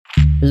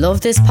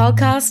Love this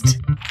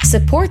podcast?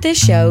 Support this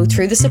show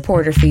through the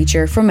supporter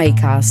feature from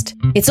Acast.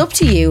 It's up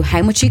to you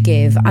how much you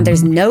give, and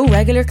there's no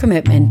regular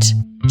commitment.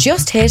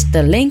 Just hit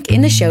the link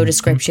in the show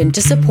description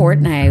to support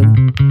now.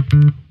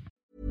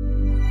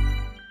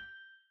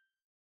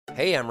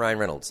 Hey, I'm Ryan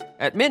Reynolds.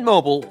 At Mint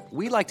Mobile,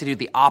 we like to do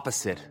the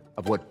opposite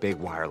of what Big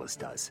Wireless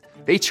does.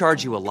 They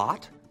charge you a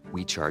lot,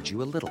 we charge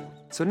you a little.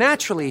 So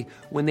naturally,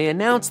 when they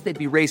announced they'd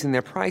be raising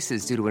their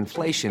prices due to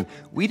inflation,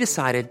 we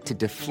decided to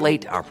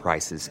deflate our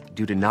prices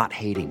due to not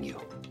hating you.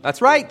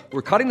 That's right.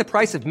 We're cutting the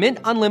price of Mint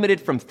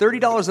Unlimited from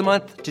 $30 a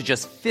month to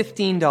just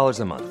 $15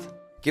 a month.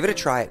 Give it a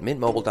try at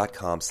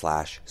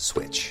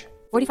mintmobile.com/switch.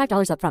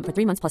 $45 up front for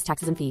 3 months plus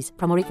taxes and fees.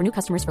 Promo rate for new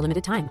customers for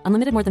limited time.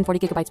 Unlimited more than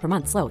 40 gigabytes per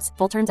month. Slows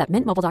full terms at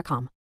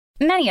mintmobile.com.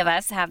 Many of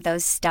us have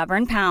those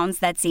stubborn pounds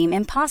that seem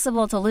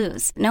impossible to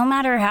lose, no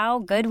matter how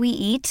good we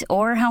eat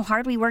or how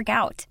hard we work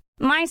out.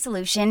 My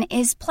solution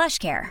is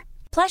PlushCare.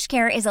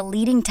 PlushCare is a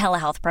leading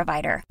telehealth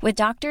provider with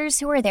doctors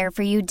who are there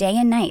for you day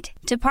and night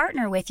to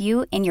partner with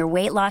you in your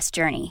weight loss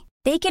journey.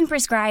 They can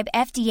prescribe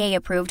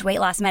FDA-approved weight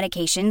loss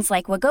medications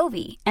like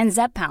Wegovy and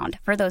Zepbound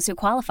for those who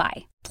qualify.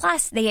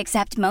 Plus, they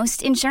accept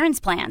most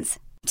insurance plans.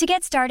 To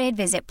get started,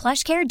 visit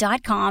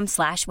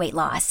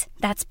plushcare.com/weightloss.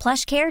 That's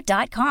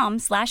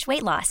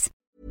plushcare.com/weightloss.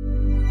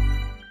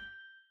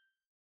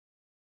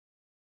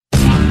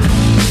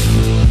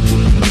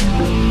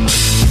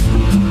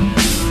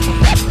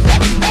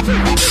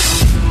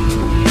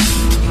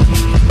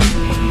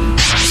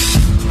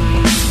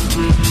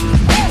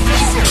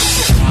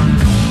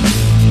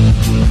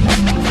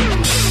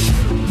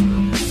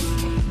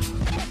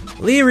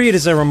 Lee Reed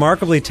is a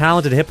remarkably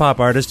talented hip-hop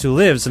artist who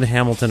lives in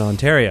Hamilton,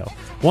 Ontario.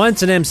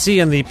 Once an MC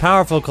in the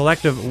powerful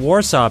collective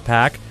Warsaw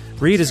Pack,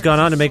 Reed has gone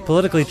on to make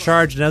politically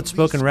charged and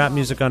outspoken rap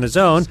music on his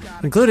own,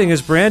 including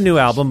his brand new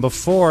album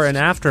Before and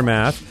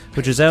Aftermath,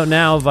 which is out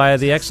now via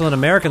the excellent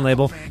American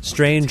label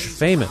Strange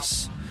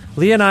Famous.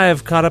 Lee and I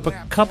have caught up a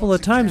couple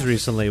of times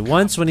recently,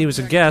 once when he was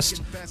a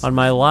guest on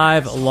my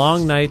live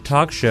Long Night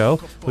talk show,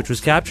 which was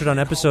captured on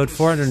episode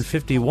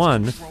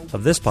 451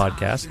 of this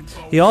podcast.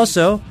 He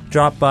also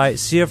dropped by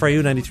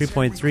CFRU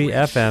 93.3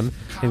 FM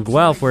in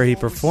Guelph, where he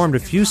performed a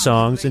few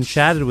songs and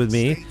chatted with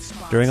me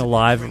during a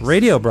live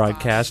radio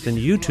broadcast and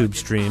YouTube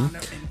stream.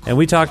 And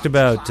we talked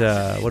about,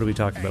 what did we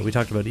talk about? We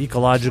talked about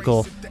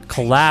ecological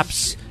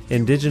collapse,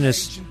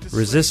 indigenous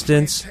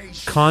resistance,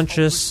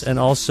 conscious and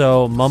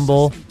also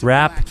mumble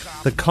rap,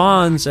 the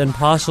cons and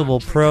possible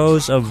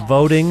pros of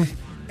voting,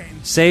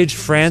 Sage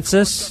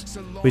Francis.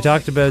 We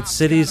talked about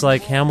cities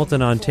like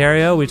Hamilton,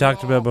 Ontario. We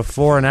talked about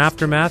Before and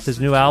Aftermath, his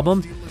new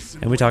album,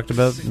 and we talked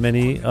about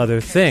many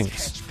other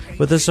things.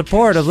 With the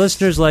support of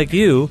listeners like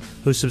you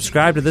who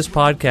subscribe to this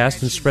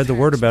podcast and spread the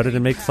word about it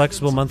and make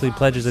flexible monthly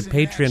pledges at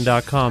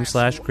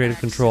patreon.com/creative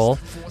control,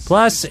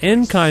 plus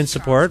in-kind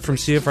support from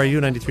CFRU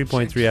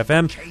 93.3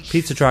 FM,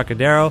 Pizza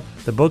Trocadero,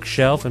 The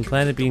Bookshelf, and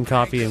Planet Bean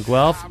Coffee in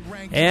Guelph,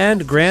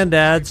 and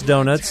Grandad's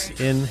Donuts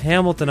in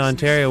Hamilton,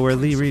 Ontario, where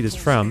Lee Reed is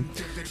from.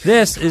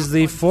 This is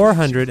the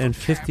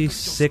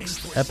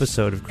 456th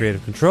episode of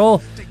Creative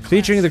Control,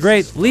 featuring the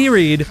great Lee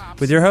Reed,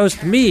 with your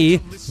host,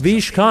 me,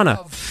 Vish Khanna.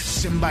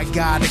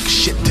 Symbiotic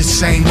shit, the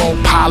same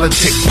old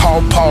politic.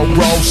 Paul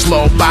roll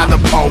slow by the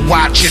pole,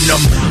 watching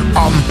them.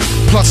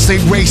 Plus they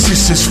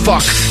racist as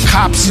fuck.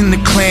 Cops in the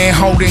Klan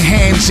holding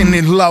hands and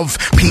in love.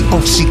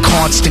 POC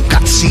constant,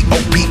 got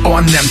COP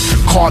on them.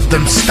 Caught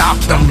them,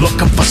 stopped them,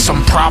 looking for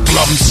some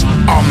problems.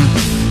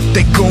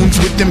 They goons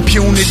with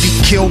impunity,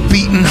 kill,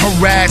 beaten,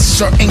 harass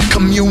certain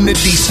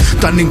communities.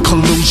 Done in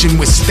collusion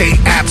with state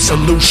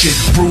absolution.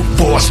 Brute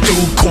force,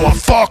 dude core,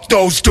 fuck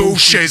those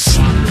douches.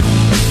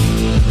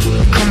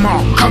 Come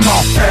on.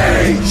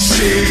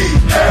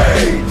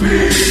 A-C-A-B.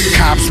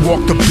 Cops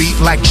walk the beat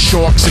like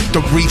sharks at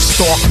the reef.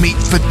 Stalk meat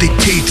for the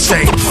teeth,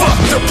 say fuck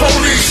the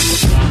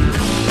police.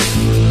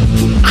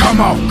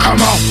 Come on.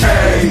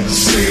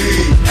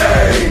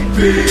 A-C-A-B.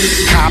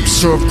 Cops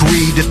serve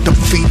greed at the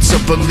feet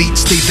of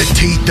elites. They the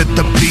teeth of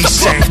the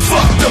beast, say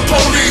fuck the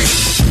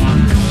police.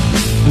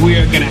 We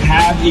are gonna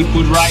have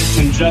equal rights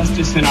and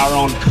justice in our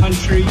own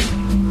country,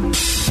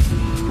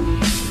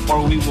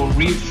 or we will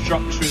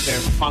restructure their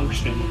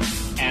function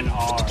and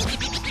ours.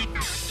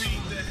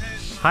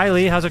 Hi,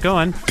 Lee. How's it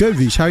going? Good,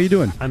 Vish. How are you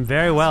doing? I'm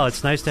very well.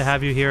 It's nice to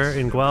have you here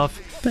in Guelph.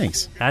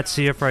 Thanks. At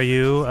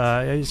CFRU.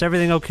 Is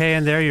everything okay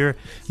in there?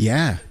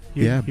 Yeah.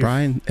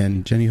 Brian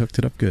and Jenny hooked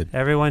it up good.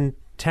 Everyone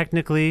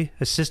technically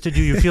assisted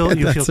you. You feel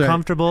right.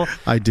 comfortable.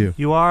 I do.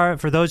 You are,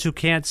 for those who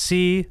can't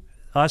see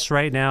us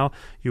right now,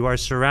 you are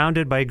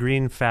surrounded by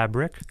green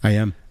fabric. I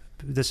am.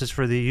 This is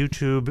for the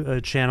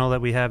YouTube channel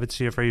that we have at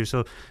CFRU.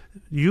 So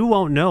you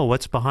won't know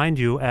what's behind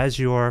you as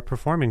you're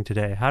performing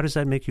today. How does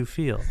that make you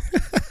feel?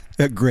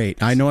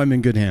 Great. I know I'm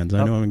in good hands.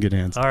 All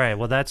right.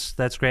 Well, that's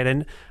great.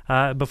 And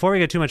before we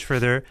get too much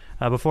further,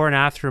 Before and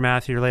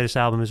Aftermath, your latest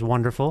album is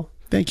wonderful.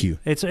 Thank you.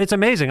 It's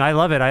amazing. I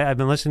love it. I've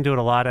been listening to it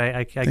a lot.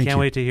 I can't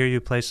wait to hear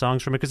you play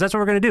songs from it, because that's what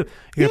we're going to do.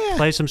 You're going to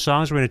play some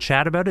songs. We're going to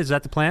chat about it. Is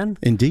that the plan?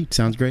 Indeed.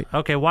 Sounds great.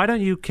 Okay, why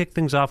don't you kick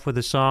things off with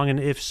a song? And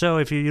if so,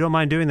 if you don't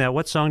mind doing that,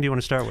 what song do you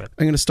want to start with?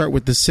 I'm going to start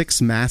with The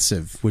Six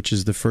Massive, which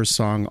is the first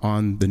song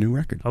on the new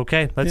record.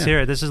 Okay, let's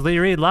hear it. This is Lee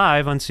Reed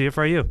live on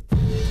CFRU.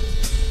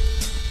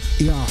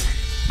 Yeah.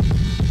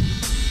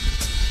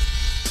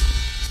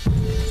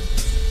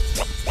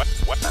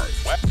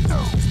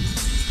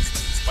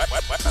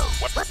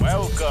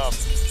 Welcome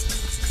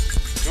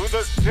to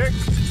the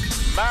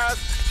sixth mass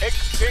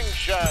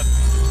extinction.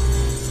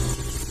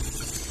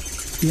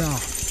 Yeah.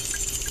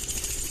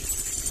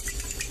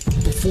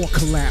 Before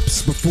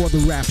collapse, before the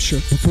rapture,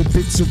 before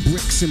bits of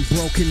bricks and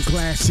broken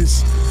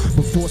glasses,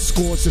 before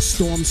scores of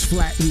storms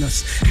flatten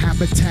us,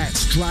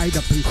 habitats dried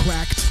up and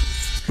cracked.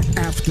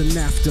 After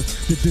NAFTA,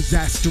 the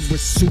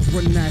disastrous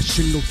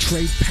supranational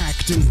trade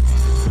pact and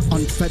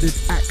unfettered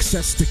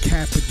access to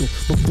capital.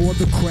 Before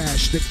the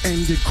crash that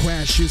ended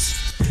crashes.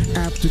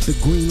 After the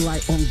green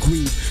light on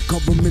greed,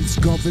 governments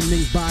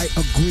governing by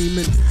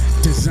agreement.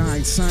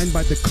 Design signed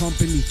by the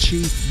company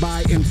chief,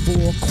 by and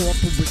for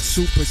corporate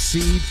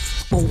supersede.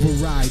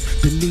 Override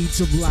the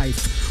needs of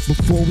life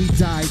before we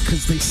die,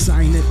 cause they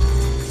sign it.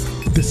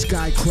 The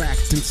sky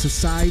cracked and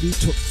society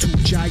took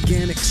 2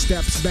 gigantic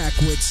steps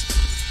backwards.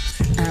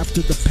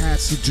 After the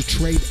Passage of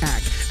Trade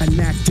Act,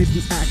 enacted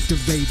and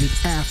activated.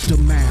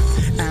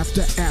 Aftermath,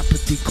 after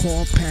apathy,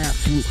 call path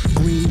through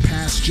green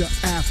pasture.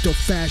 After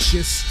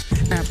fascists,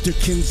 after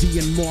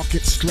Keynesian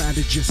market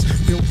strategists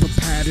built the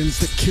patterns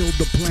that killed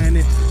the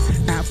planet.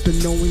 After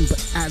knowing,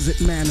 but as it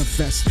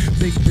manifests,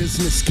 big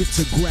business gets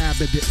a grab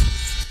at it.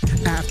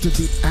 After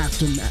the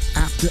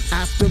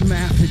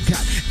aftermath, it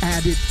got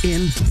added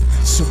in.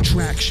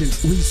 Subtraction,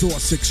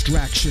 resource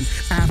extraction.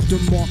 After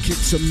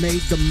markets are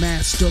made the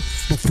master.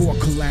 Before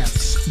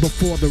collapse,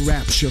 before the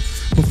rapture,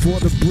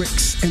 before the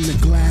bricks and the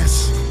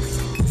glass.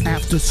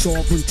 After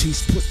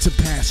sovereignty's put to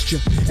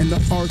pasture and the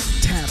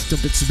earth tapped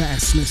of its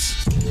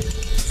vastness.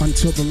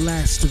 Until the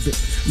last of it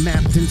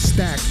mapped and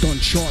stacked on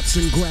charts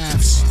and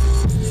graphs.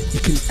 You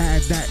can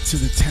add that to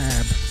the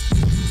tab.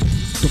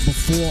 The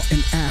before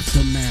and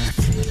aftermath.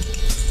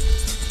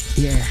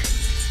 Yeah,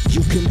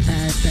 you can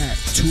add that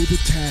to the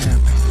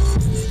tab.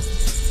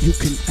 You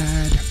can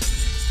add.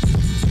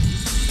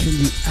 Can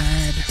you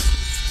add?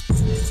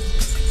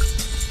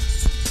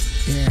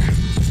 Yeah,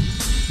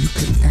 you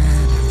can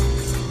add.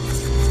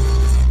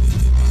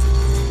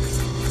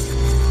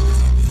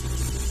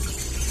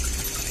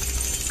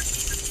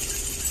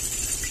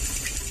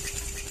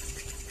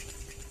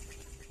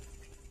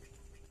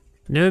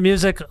 New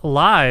music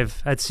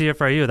live at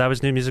CFRU. That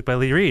was new music by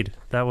Lee Reed.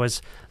 That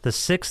was the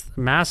sixth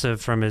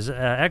massive from his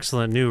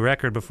excellent new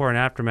record, Before and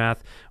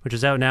Aftermath, which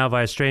is out now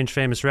via Strange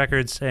Famous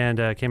Records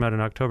and came out in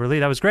October. Lee,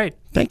 that was great.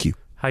 Thank you.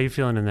 How you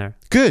feeling in there?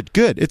 Good.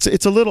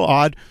 It's a little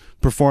odd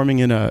performing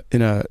in a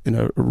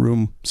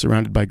room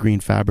surrounded by green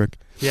fabric.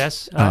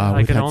 Yes,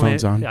 with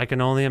headphones on. I can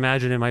only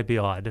imagine it might be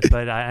odd.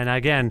 But and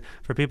again,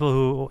 for people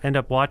who end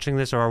up watching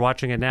this or are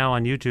watching it now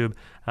on YouTube,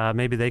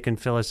 maybe they can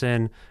fill us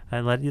in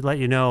and let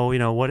you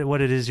know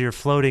what it is you're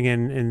floating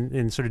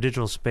in sort of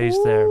digital space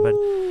there. But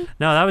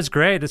no, that was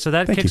great. So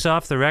that kicks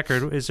off the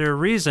record. Is there a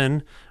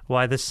reason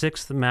why the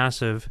sixth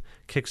massive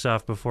kicks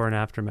off Before and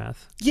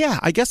Aftermath? Yeah,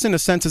 I guess in a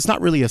sense it's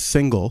not really a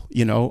single.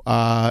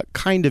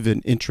 Kind of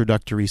an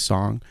introductory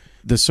song.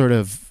 The sort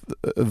of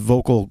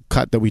vocal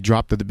cut that we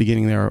dropped at the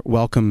beginning there,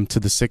 welcome to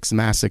the sixth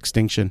mass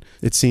extinction,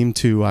 it seemed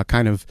to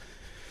kind of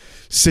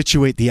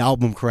situate the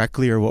album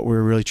correctly, or what we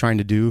were really trying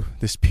to do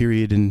this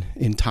period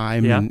in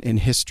time and in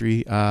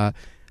history. I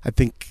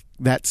think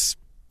that's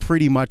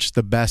pretty much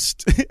the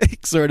best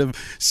sort of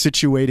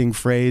situating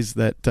phrase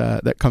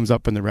that comes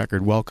up in the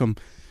record. Welcome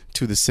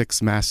to the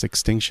sixth mass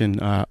extinction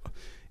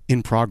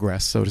in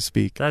progress, so to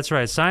speak. That's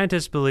right.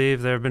 Scientists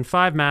believe there have been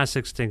 5 mass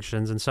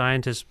extinctions, and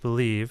scientists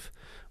believe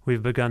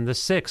we've begun the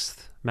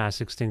 6th mass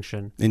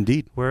extinction.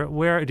 Indeed.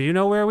 Where do you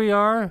know where we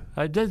are?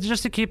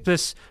 Just to keep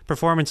this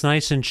performance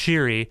nice and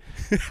cheery,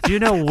 do you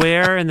know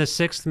where in the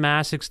 6th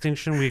mass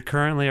extinction we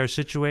currently are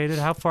situated?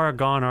 How far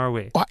gone are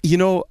we?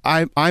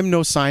 I'm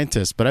no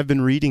scientist, but I've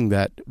been reading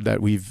that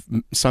we've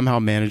somehow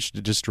managed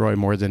to destroy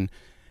more than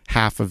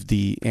half of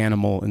the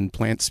animal and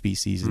plant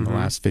species in the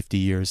last 50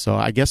 years. So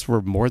I guess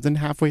we're more than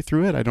halfway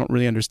through it. I don't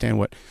really understand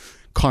what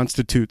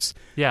constitutes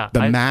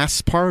the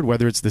mass part,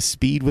 whether it's the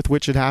speed with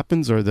which it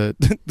happens or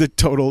the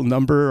total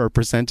number or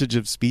percentage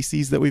of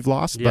species that we've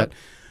lost. Yep.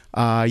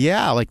 But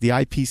like the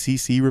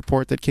IPCC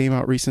report that came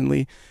out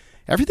recently,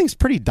 everything's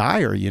pretty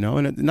dire,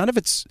 and none of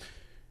it's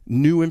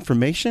new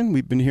information.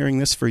 We've been hearing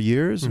this for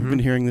years. We've been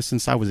hearing this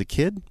since I was a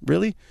kid,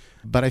 really.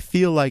 But I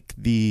feel like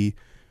the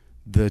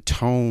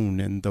tone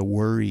and the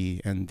worry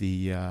and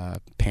the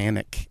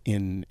panic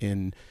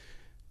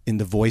in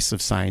the voice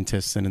of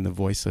scientists and in the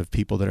voice of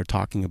people that are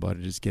talking about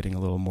it is getting a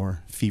little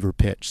more fever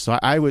pitch. So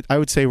I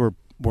would say we're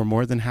we're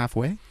more than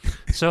halfway.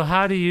 So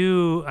how do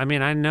you, I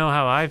mean, I know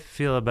how I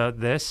feel about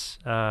this,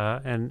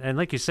 and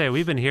like you say,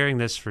 we've been hearing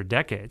this for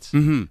decades,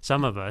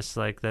 some of us,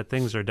 like that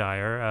things are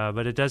dire,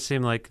 but it does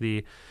seem like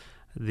the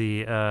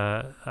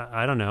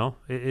I don't know,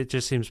 it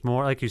just seems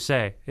more, like you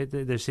say,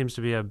 there seems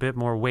to be a bit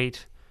more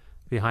weight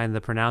behind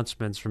the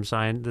pronouncements from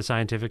the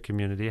scientific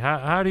community.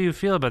 How do you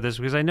feel about this?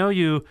 Because I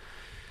know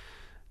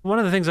one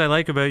of the things I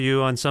like about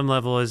you on some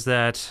level is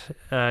that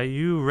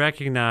you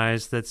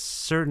recognize that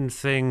certain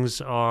things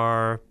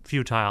are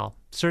futile.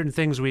 Certain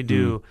things we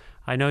do.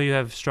 I know you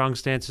have strong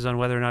stances on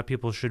whether or not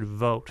people should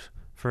vote,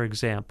 for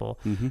example,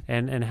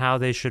 and how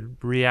they should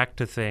react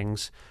to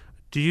things.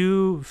 Do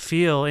you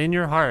feel in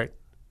your heart,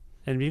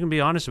 and you can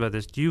be honest about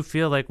this, do you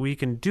feel like we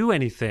can do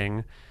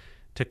anything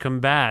to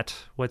combat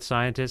what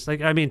scientists,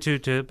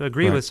 to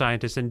agree with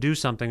scientists and do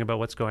something about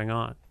what's going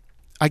on?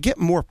 I get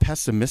more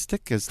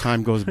pessimistic as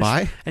time goes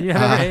by. And you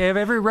have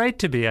every right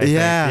to be, I think.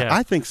 Yeah,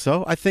 I think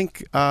so. I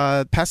think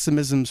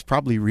pessimism's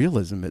probably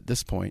realism at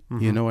this point.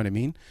 You know what I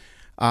mean?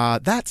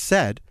 That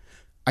said,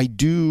 I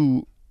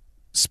do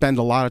spend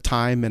a lot of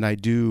time, and I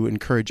do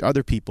encourage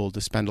other people to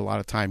spend a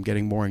lot of time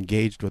getting more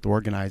engaged with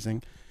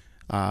organizing.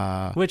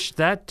 Which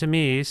that, to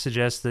me,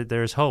 suggests that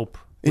there's hope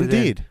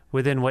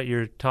within what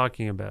you're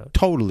talking about.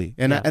 Totally.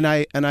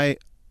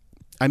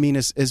 I mean,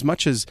 as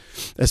much as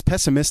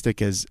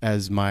pessimistic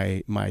as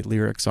my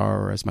lyrics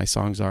are, or as my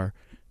songs are,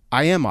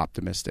 I am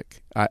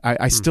optimistic.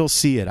 I still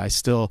see it. I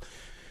still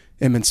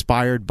am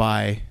inspired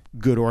by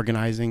good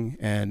organizing,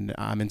 and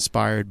I'm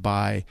inspired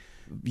by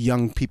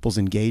young people's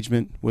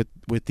engagement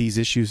with these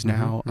issues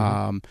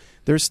now.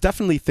 There's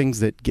definitely things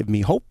that give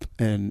me hope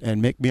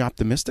and make me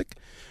optimistic.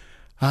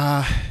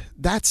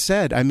 That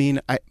said, I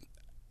mean,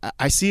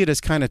 I see it as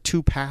kind of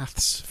two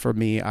paths for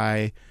me.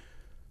 I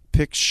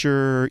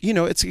picture,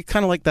 it's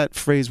kind of like that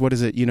phrase, what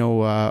is it,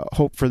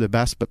 hope for the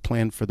best but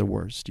plan for the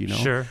worst,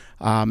 Sure.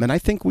 And I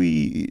think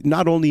we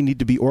not only need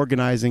to be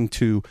organizing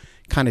to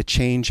kind of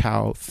change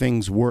how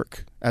things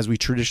work as we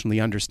traditionally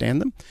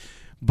understand them,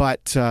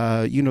 but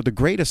the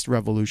greatest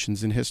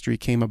revolutions in history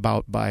came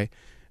about by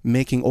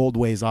making old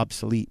ways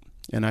obsolete.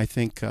 And I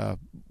think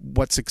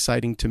what's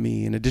exciting to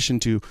me, in addition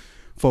to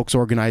folks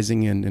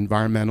organizing in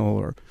environmental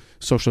or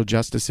social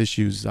justice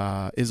issues,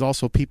 is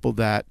also people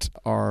that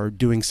are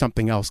doing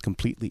something else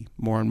completely.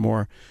 More and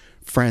more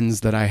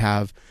friends that I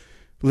have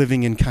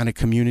living in kind of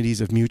communities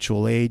of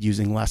mutual aid,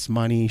 using less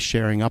money,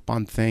 sharing up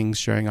on things,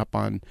 sharing up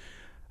on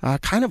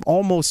kind of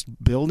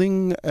almost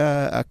building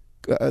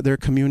their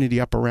community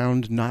up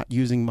around not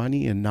using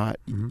money and not,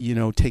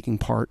 taking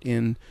part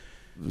in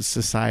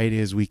society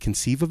as we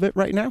conceive of it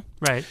right now.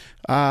 Right.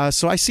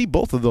 So I see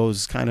both of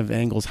those kind of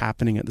angles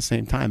happening at the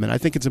same time. And I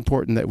think it's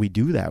important that we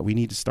do that. We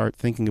need to start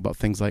thinking about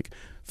things like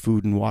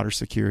food and water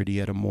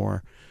security at a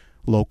more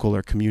local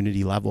or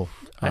community level.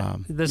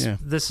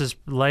 This is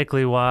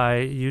likely why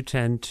you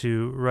tend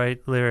to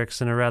write lyrics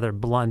in a rather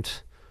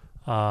blunt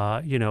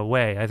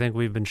way. I think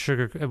we've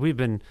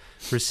been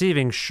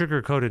receiving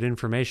sugar-coated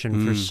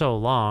information for so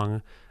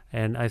long.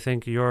 And I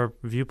think your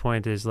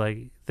viewpoint is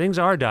like, things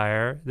are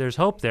dire. There's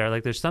hope there.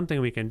 Like, there's something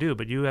we can do,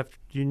 but you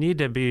need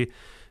to be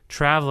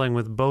traveling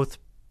with both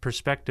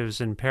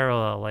perspectives in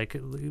parallel. Like,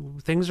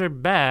 things are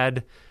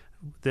bad.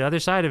 The other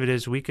side of it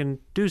is we can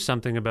do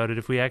something about it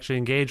if we actually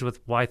engage with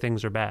why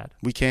things are bad.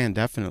 We can,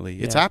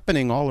 definitely. It's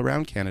happening all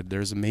around Canada.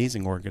 There's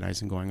amazing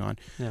organizing going on.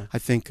 Yeah. I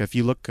think if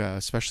you look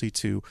especially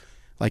to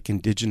like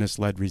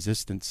Indigenous-led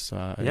resistance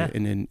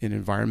in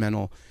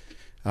environmental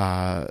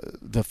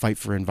the fight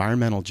for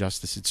environmental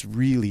justice, it's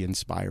really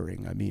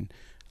inspiring. I mean,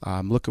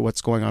 look at what's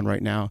going on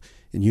right now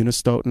in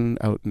Unistoten,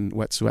 out in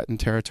Wet'suwet'en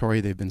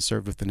territory. They've been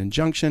served with an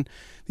injunction.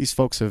 These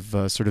folks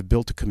have sort of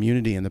built a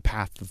community in the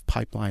path of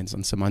pipelines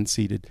on some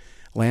unceded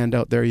land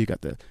out there. You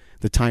got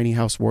the tiny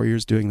house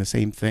warriors doing the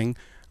same thing.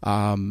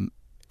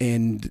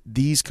 And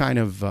these kind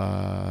of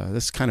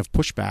this kind of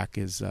pushback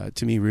is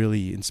to me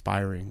really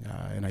inspiring,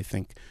 and I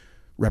think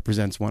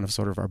represents one of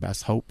sort of our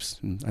best hopes.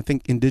 And I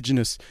think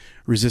Indigenous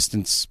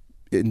resistance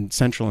in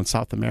Central and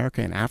South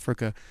America and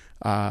Africa,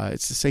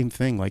 it's the same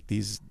thing. Like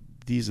these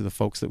are the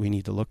folks that we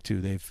need to look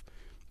to.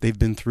 They've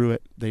been through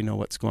it. They know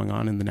what's going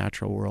on in the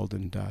natural world,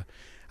 and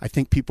I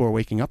think people are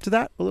waking up to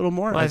that a little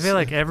more. Well, I feel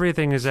like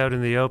everything is out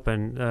in the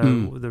open.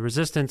 The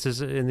resistance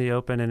is in the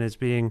open and is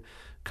being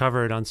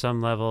covered on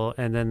some level,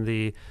 and then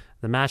the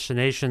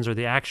machinations or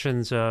the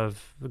actions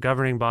of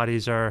governing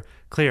bodies are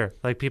clear.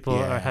 Like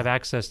people have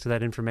access to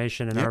that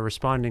information and are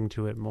responding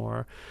to it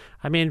more.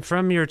 I mean,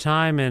 from your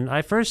time, and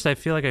I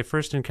feel like I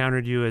first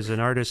encountered you as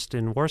an artist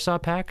in Warsaw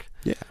Pack.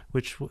 Yeah.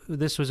 Which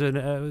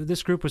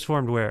this group was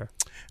formed where?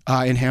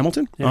 In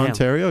Hamilton,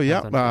 Ontario.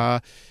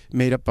 Hamilton.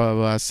 Made up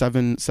of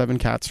seven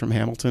cats from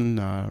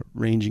Hamilton,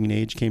 ranging in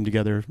age, came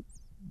together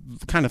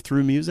kind of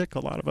through music. A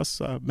lot of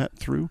us met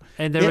through.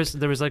 And there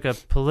was like a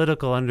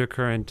political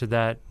undercurrent to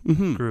that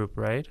group,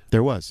 right?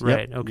 There was.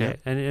 Right. Yep. Okay. Yep.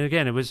 And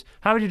again, it was,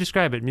 how would you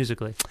describe it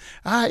musically?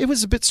 It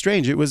was a bit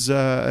strange. It was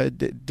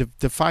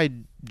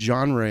defied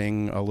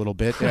genreing a little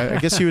bit. I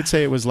guess you would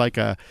say it was like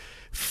a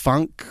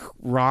funk,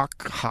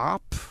 rock,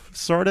 hop,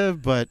 sort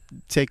of, but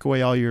take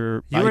away all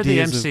your You were the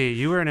ideas MC.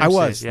 You were an MC. I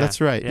was. Yeah.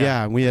 That's right.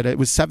 Yeah. It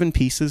was 7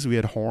 pieces. We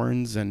had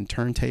horns and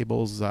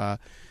turntables.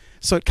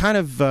 So it kind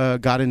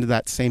of got into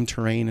that same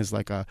terrain as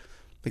like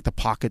the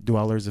Pocket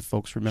Dwellers, if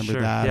folks remember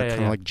Sure. that. Yeah,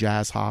 Kind of like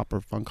jazz hop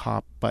or funk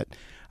hop. But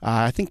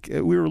I think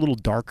we were a little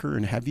darker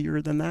and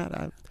heavier than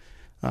that.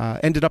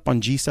 Ended up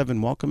on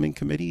G7 Welcoming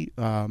Committee,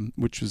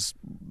 which was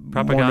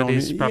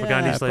Propagandi's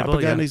label.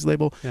 Propagandi's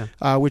label,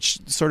 Yeah. which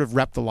sort of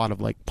repped a lot of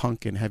like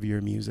punk and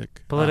heavier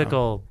music.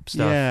 Political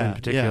stuff in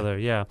particular.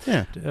 Yeah.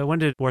 Yeah. When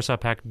did Warsaw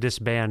Pact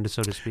disband,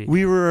 so to speak?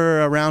 We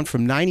were around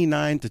from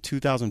 99 to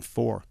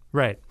 2004.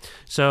 Right.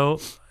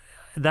 So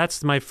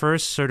that's my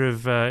first sort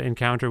of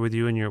encounter with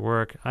you and your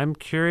work. I'm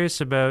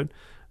curious about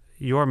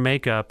your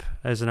makeup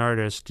as an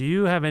artist. Do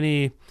you have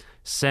any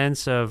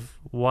sense of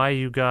why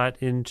you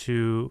got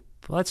into...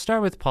 Let's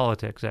start with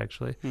politics,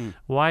 actually.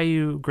 Why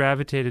you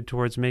gravitated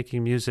towards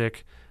making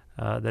music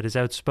that is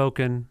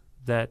outspoken,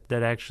 that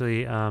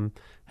actually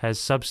has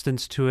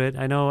substance to it.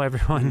 I know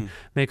everyone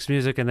makes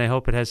music and they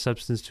hope it has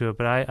substance to it,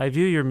 but I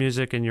view your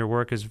music and your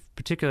work as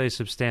particularly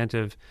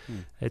substantive.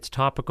 It's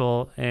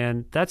topical,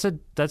 and that's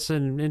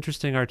an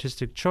interesting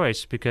artistic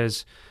choice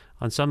because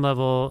on some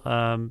level,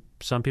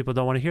 some people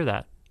don't want to hear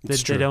that.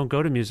 They don't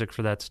go to music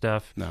for that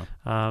stuff. No.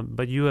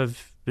 But you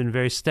have been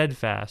very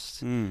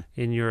steadfast in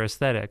your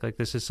aesthetic. Like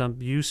this is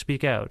you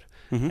speak out.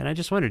 And I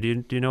just wonder,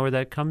 do you know where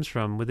that comes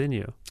from within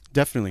you?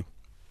 Definitely.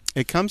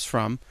 It comes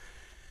from,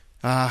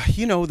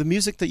 the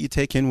music that you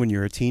take in when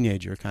you're a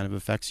teenager kind of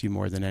affects you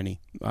more than any,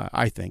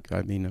 I think.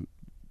 I mean,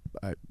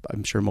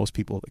 I'm sure most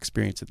people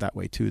experience it that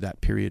way too, that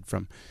period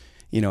from,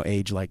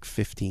 age like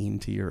 15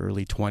 to your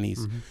early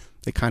 20s.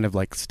 It kind of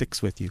like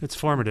sticks with you. It's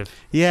formative.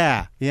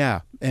 Yeah.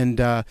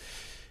 And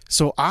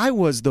so I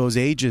was those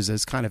ages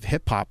as kind of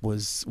hip hop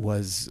was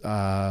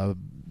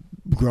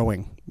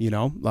growing,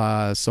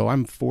 so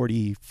I'm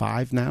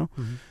 45 now.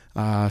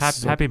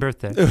 Happy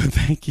birthday.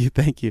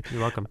 Thank you.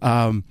 You're welcome.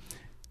 And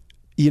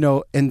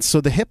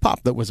so the hip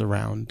hop that was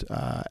around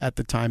at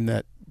the time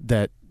that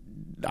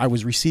I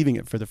was receiving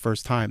it for the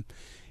first time,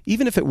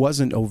 even if it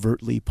wasn't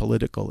overtly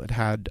political, it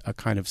had a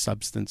kind of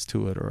substance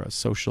to it or a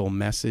social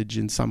message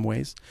in some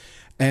ways.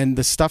 And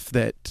the stuff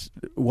that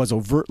was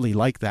overtly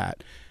like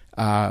that,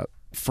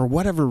 for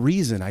whatever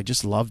reason, I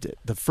just loved it.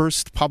 The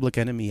first Public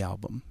Enemy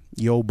album,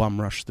 Yo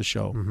Bum Rush the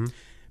Show.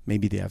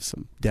 Maybe they have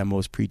some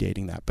demos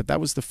predating that, but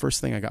that was the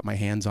first thing I got my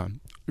hands on.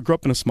 I grew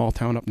up in a small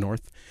town up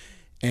north,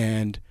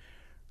 and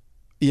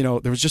there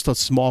was just a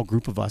small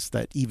group of us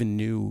that even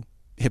knew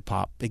hip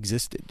hop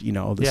existed.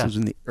 This was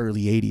in the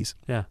early 80s.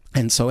 Yeah.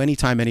 And so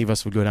anytime any of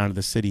us would go down to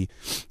the city,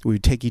 we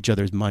would take each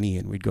other's money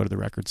and we'd go to the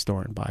record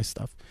store and buy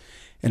stuff.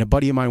 And a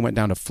buddy of mine went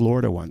down to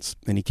Florida once,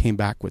 and he came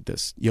back with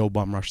this Yo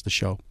Bum Rush the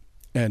Show.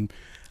 And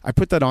I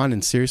put that on,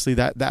 and seriously,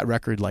 that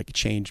record like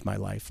changed my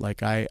life.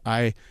 Like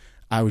I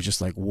was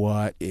just like,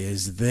 what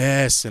is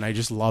this? And I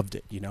just loved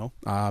it,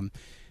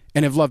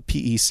 and I've loved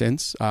PE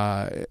since.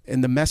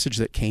 And the message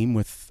that came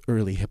with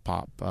early hip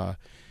hop,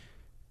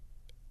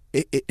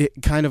 it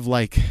kind of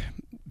like,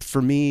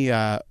 for me,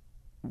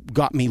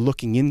 got me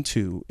looking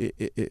into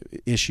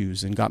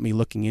issues and got me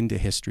looking into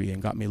history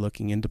and got me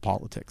looking into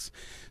politics.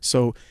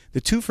 So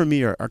the two for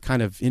me are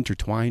kind of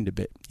intertwined a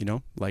bit,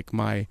 like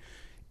my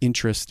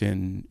interest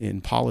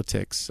in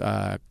politics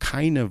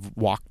kind of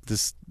walked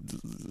this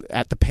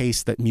at the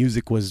pace that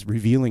music was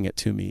revealing it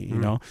to me.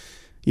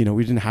 We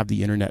didn't have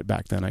the internet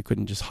back then. I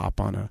couldn't just hop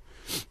on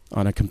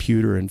a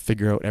computer and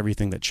figure out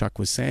everything that Chuck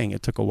was saying.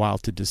 It took a while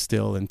to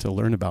distill and to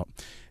learn about.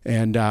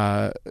 And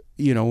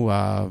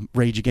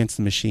Rage Against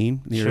the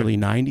Machine in the early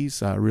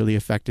 90s really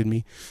affected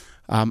me.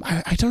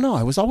 I don't know.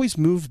 I was always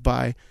moved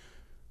by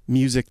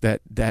music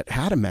that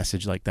had a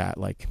message like that,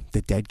 like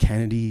the Dead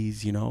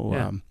Kennedys,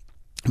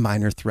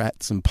 Minor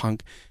Threats and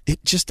punk.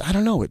 It just, I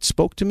don't know, it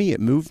spoke to me, it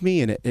moved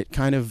me, and it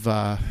kind of,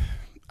 I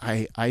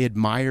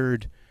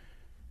admired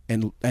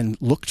and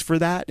looked for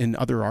that in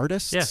other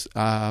artists. And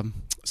I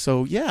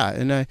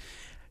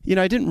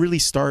didn't really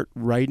start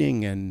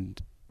writing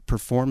and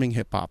performing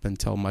hip hop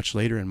until much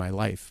later in my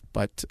life,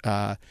 but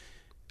I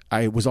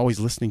was always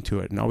listening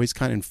to it and always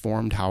kind of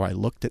informed how I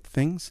looked at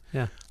things.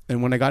 Yeah.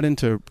 And when I got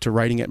into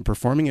writing it and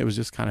performing it, was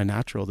just kind of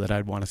natural that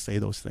I'd want to say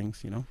those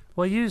things,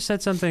 Well, you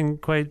said something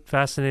quite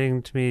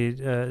fascinating to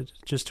me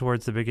just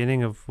towards the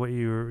beginning of what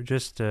you were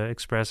just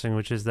expressing,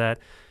 which is that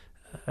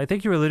I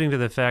think you were alluding to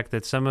the fact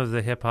that some of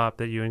the hip-hop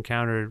that you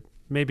encountered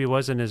maybe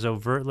wasn't as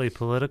overtly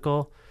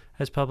political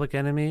as Public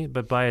Enemy,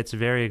 but by its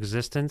very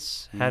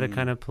existence had a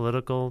kind of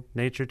political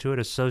nature to it,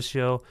 a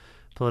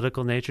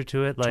socio-political nature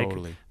to it. Like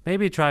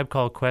maybe Tribe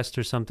Called Quest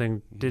or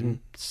something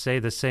didn't say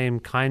the same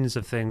kinds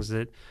of things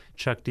that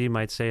Chuck D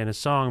might say in a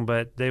song,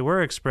 but they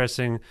were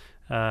expressing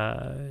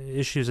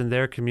issues in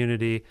their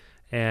community,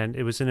 and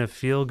it was in a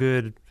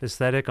feel-good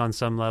aesthetic on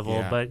some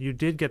level, but you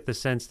did get the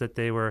sense that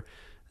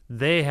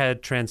they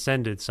had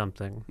transcended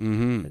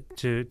something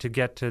to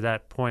get to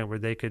that point where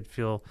they could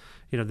feel,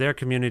 their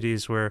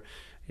communities were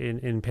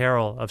in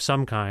peril of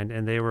some kind,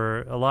 and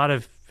a lot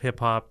of hip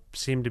hop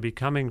seemed to be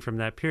coming from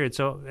that period.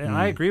 So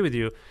I agree with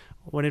you.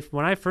 When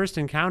I first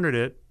encountered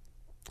it,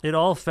 it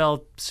all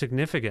felt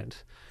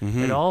significant.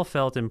 It all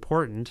felt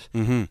important.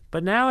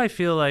 But now I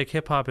feel like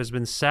hip hop has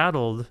been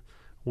saddled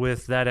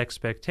with that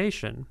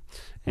expectation.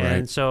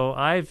 And so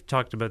I've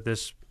talked about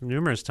this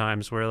numerous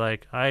times where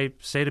like I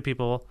say to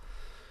people,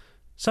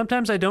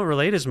 sometimes I don't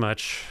relate as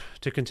much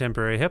to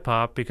contemporary hip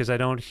hop because I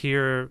don't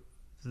hear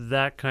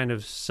that kind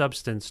of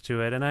substance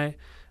to it. And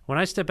when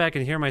I step back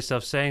and hear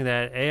myself saying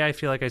that, A, I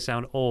feel like I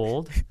sound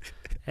old,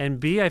 and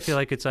B, I feel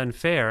like it's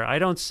unfair. I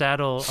don't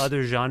saddle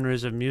other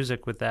genres of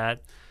music with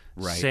that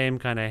same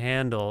kind of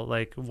handle.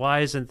 Like, why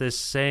isn't this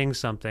saying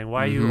something?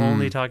 Why are you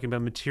only talking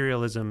about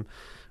materialism?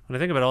 When I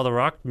think about all the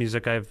rock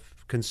music I've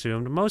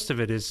consumed, most of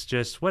it is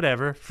just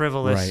whatever,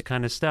 frivolous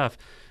kind of stuff.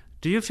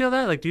 Do you feel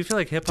that? Like, do you feel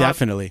like hip hop?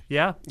 Definitely.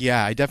 Yeah?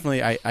 Yeah,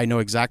 I know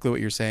exactly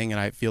what you're saying, and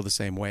I feel the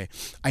same way.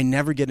 I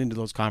never get into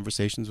those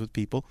conversations with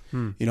people.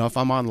 You know, if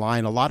I'm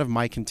online, a lot of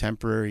my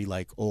contemporary,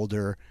 like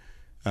older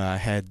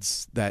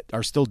heads that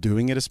are still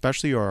doing it,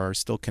 especially, or are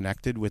still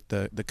connected with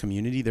the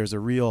community, there's a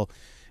real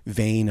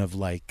vein of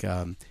like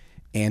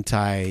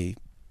anti-mumble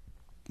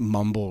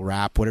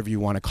rap, whatever you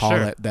want to call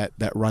it,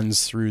 that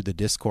runs through the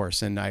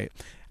discourse. And I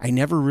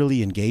never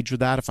really engage with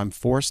that. If I'm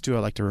forced to, I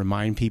like to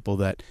remind people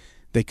that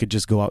they could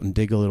just go out and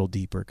dig a little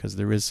deeper because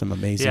there is some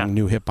amazing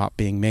new hip-hop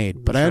being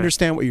made. But I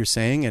understand what you're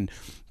saying, and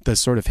the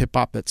sort of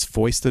hip-hop that's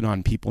foisted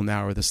on people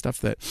now, or the stuff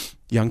that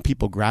young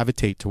people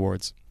gravitate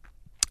towards,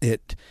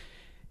 it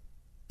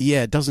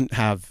doesn't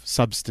have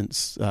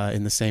substance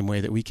in the same way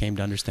that we came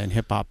to understand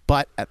hip-hop.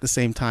 But at the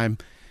same time,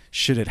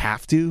 should it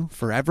have to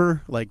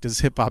forever? Like, does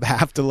hip-hop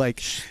have to,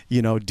 like,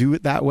 you know, do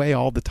it that way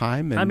all the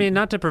time? And I mean,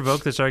 not to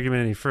provoke this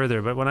argument any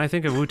further, but when I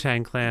think of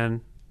Wu-Tang Clan,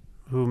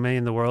 who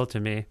mean the world to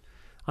me,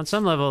 on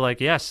some level,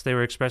 like, yes, they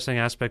were expressing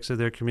aspects of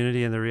their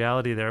community and the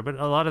reality there, but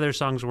a lot of their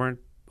songs weren't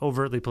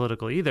overtly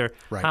political either.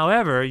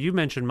 However, you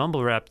mentioned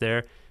mumble rap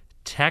there.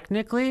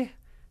 Technically,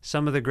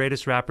 some of the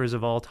greatest rappers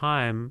of all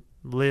time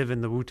live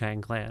in the Wu-Tang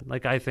Clan.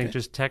 Like, I think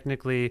just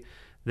technically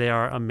they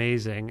are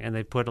amazing, and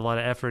they put a lot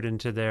of effort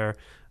into their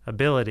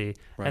ability.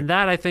 And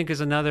that, I think, is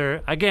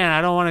another, again,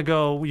 I don't want to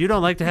go, you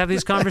don't like to have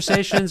these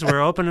conversations.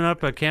 We're opening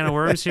up a can of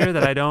worms here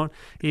that I don't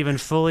even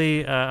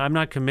fully, I'm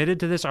not committed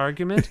to this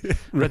argument.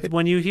 But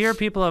when you hear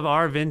people of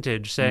our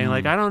vintage saying,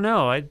 like, I don't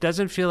know, it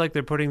doesn't feel like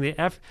they're putting the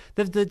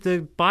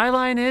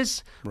byline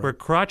is, we're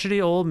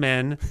crotchety old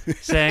men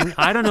saying,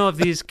 I don't know if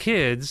these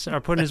kids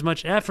are putting as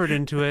much effort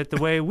into it the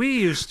way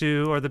we used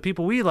to, or the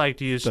people we liked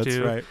used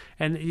to.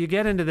 And you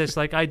get into this,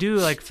 like, I do,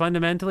 like,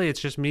 fundamentally, it's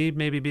just me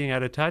maybe being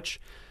out of touch.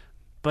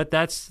 But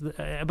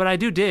I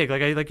do dig,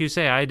 like you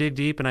say, I dig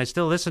deep, and I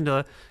still listen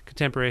to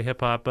contemporary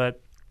hip hop. But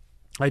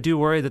I do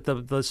worry that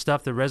the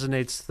stuff that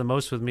resonates the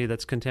most with me,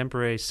 that's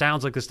contemporary,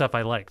 sounds like the stuff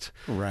I liked.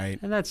 And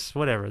that's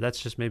whatever.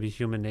 That's just maybe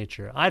human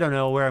nature. I don't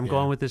know where I'm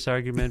going with this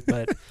argument,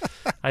 but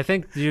I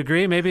think, do you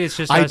agree? Maybe it's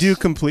just I us. do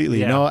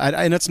completely. No,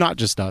 and it's not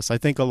just us. I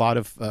think a lot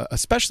of,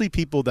 especially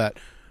people that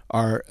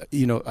are,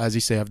 you know, as you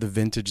say, of the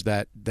vintage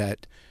that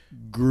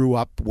grew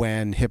up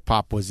when hip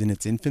hop was in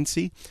its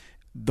infancy.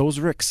 Those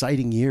were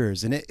exciting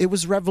years, and it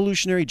was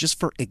revolutionary just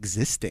for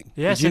existing.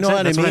 Yes, you know what I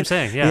mean? That's what I'm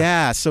saying.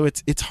 Yeah. So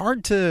it's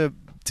hard to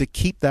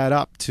keep that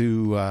up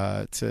to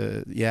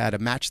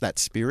match that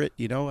spirit.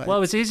 You know. Well, it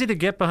was easy to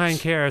get behind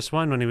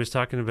KRS-One when he was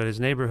talking about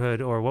his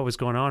neighborhood or what was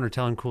going on or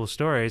telling cool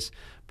stories,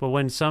 but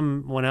when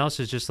someone else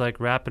is just like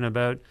rapping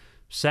about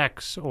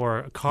sex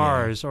or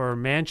cars or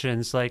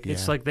mansions, like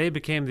it's like they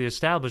became the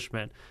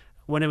establishment.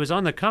 When it was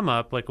on the come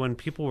up, like when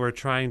people were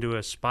trying to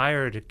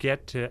aspire to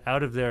get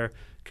out of their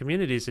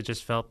communities, it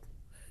just felt,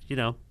 you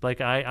know,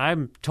 like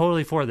I'm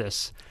totally for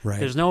this.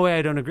 There's no way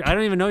I don't agree. I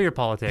don't even know your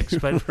politics,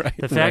 but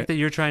the fact that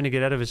you're trying to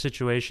get out of a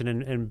situation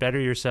and better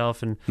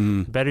yourself and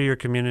better your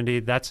community,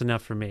 that's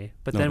enough for me.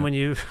 But then when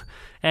you,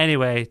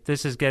 anyway,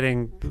 this is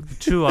getting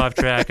too off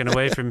track and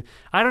away from,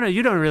 I don't know,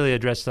 you don't really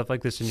address stuff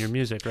like this in your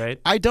music, right?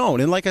 I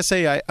don't. And like I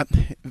say,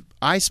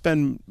 I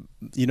spend,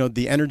 you know,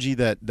 the energy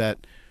that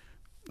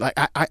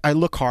I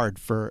look hard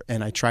for,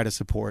 and I try to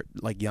support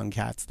like young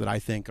cats that I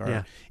think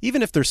are,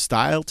 even if their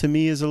style to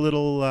me is a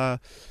little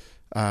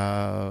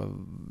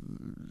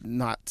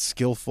not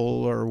skillful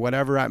or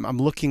whatever.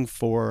 I'm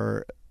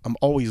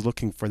always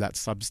looking for that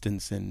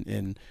substance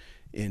in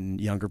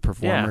younger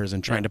performers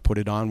and trying to put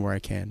it on where I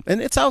can.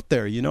 And it's out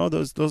there, you know.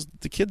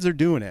 The kids are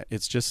doing it.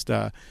 It's just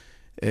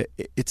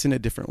it's in a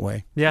different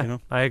way. Yeah, you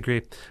know? I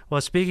agree.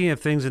 Well, speaking of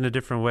things in a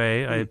different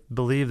way, I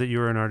believe that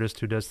you're an artist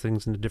who does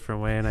things in a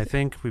different way, and I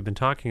think we've been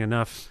talking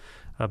enough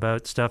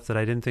about stuff that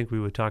I didn't think we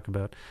would talk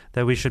about,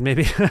 that we should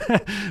maybe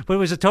but it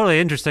was totally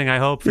interesting, I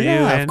hope, for you.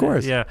 Yeah, of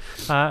course.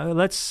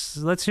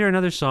 Let's hear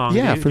another song.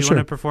 Yeah, do you sure.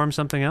 Want to perform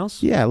something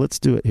else? Yeah, let's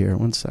do it here.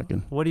 1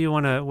 second. What do you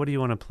want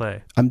to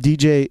play? I'm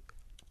DJ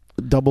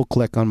double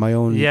click on my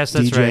own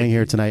DJing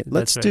here tonight.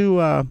 Let's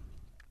do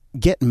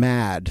Get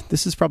Mad.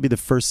 This is probably the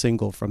first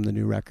single from the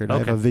new record. I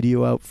have a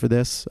video out for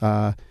this.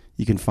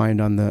 You can find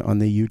on the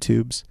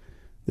YouTubes.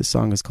 This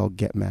song is called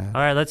Get Mad.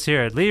 All right, let's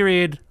hear it. Lee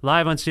Reed,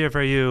 live on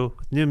CFRU,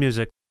 new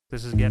music.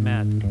 This is Get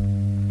Mad.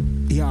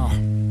 Yeah.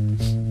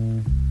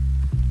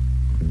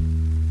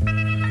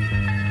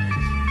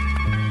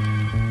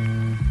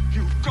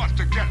 got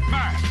to get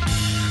mad.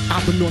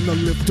 I've been on the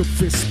lift of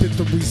fist, spit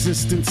the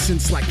resistance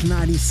since like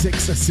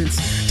 96 or since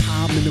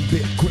time in a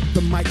bit. Grip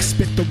the mic,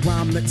 spit the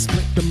rhyme that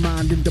split the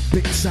mind into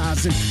bit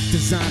size and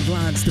design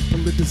lines to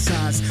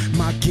politicize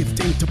my gift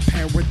into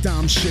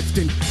paradigm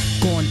shifting.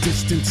 Gone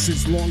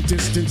distances, long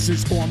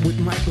distances, armed with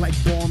mic like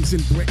bombs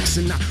and bricks.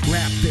 And I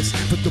rap this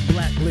for the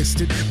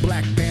blacklisted,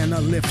 black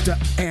banner lifter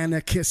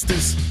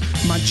anarchists.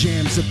 My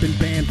jams have been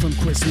banned from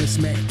Christmas,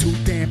 man. Too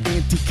damn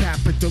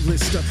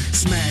anti-capitalist.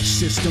 Smash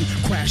system,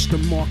 crash the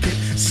market,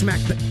 smack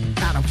the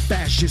out of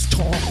fascist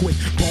talk with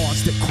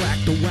bars that crack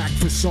the whack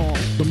facade.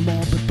 The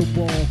mob at the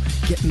wall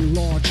getting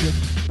larger,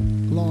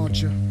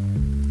 larger,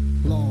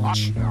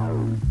 large,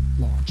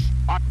 large.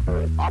 I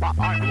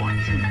want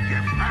you to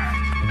get mad.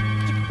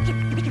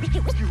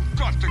 You've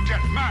got to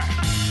get mad.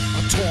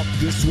 I talk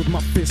this with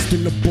my fist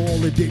in the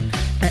ball of it.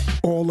 At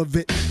all of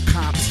it,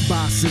 cops,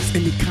 bosses,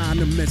 and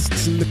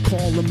economists, and the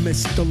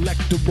columnist,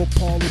 electoral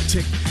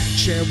politic,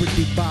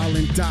 charity,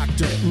 violent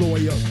doctor,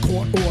 lawyer,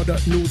 court order,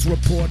 news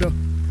reporter.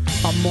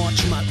 I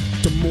march my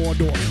to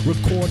Mordor,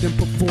 record and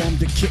perform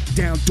to kick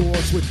down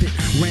doors with it.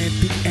 Rant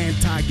the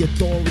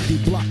anti-authority,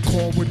 block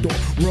corridor,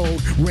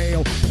 road,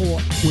 rail,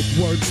 port with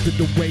words to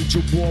the wage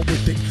of war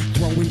with it.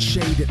 Throwing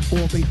shade at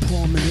all they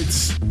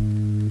prominence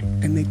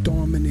and they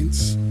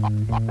dominance.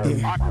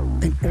 Yeah,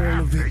 and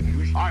all of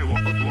it. I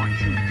want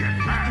you to get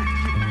mad.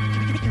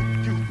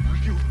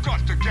 You've got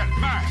to get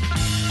mad.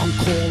 I'm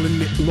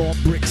calling it law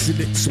bricks in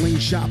it,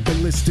 slingshot,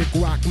 ballistic,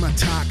 rock my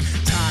talk,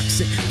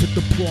 toxic to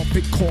the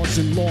profit,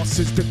 causing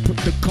losses that put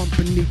the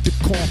company to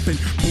coffin.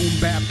 Boom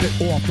bap it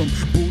off them,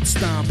 boot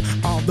stomp,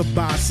 all the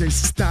bosses,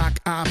 stock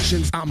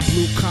options. I'm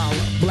blue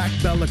collar, black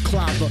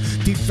balaclava,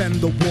 defend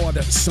the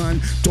water,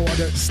 son,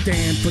 daughter,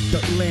 stand for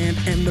the land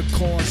and the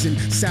cause and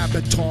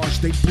sabotage.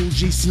 They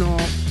bougie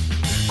snob.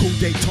 Coup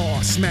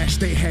d'etat, smash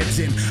their heads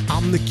in.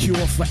 I'm the cure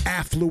for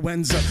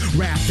affluenza,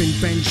 rapping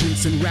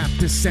vengeance and rap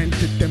descent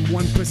at them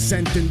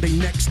 1% and they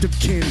next of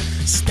kin.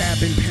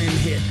 Stabbing pen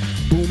hit,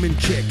 booming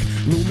kick,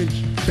 looming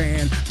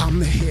fan. I'm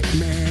the hit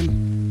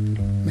man,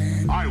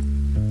 man. I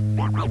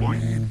want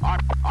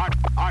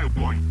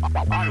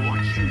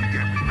you to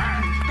get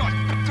mad.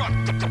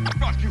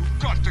 You've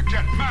got to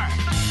get mad.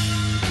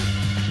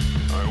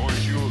 I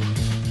want you to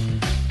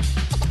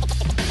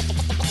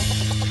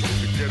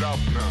get up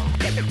now.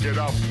 Get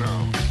up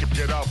now.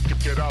 Get up.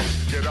 Get up.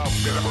 Get up.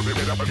 Get up.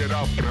 Get up. Get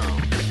up now.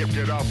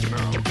 Get up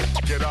now.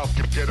 Get up.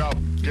 Get up.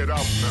 Get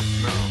up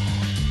now.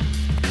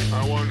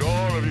 I want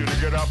all of you to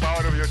get up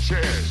out of your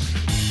chairs.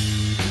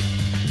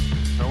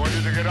 I want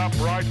you to get up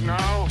right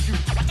now.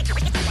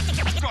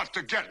 You've got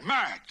to get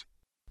mad.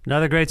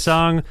 Another great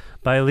song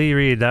by Lee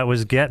Reed. That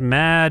was Get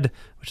Mad,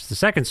 which is the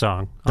second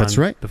song on That's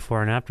right.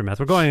 Before and Aftermath.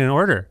 We're going in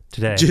order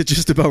today.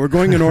 Just about. We're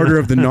going in order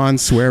of the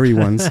non-sweary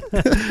ones.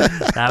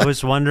 That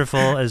was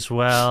wonderful as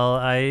well.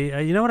 I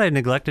you know what I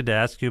neglected to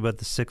ask you about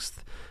the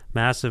Sixth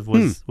Massive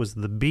was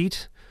the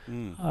beat.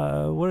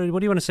 What do you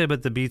want to say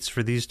about the beats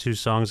for these two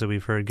songs that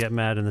we've heard, Get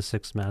Mad and the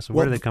Sixth Massive?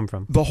 Where do they come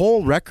from? The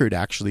whole record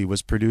actually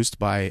was produced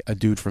by a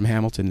dude from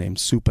Hamilton named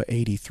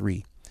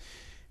Supa83.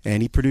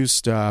 And he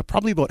produced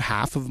probably about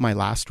half of my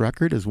last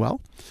record as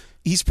well.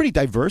 He's pretty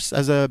diverse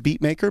as a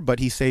beat maker, but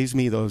he saves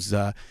me those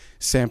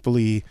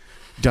sampley,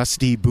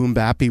 dusty,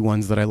 boom-bappy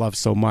ones that I love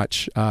so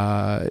much.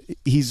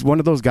 He's one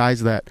of those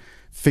guys that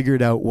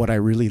figured out what I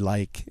really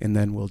like and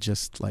then will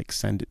just like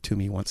send it to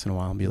me once in a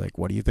while and be like,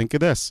 what do you think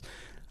of this?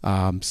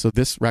 So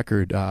this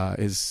record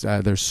is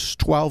there's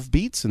 12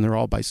 beats and they're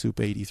all by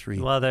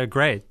Supa83. Well, they're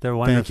great. They're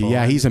wonderful. Thank you.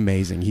 Yeah, he's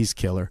amazing. He's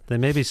killer. They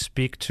maybe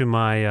speak to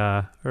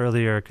my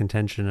earlier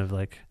contention of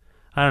like,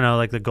 I don't know,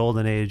 like the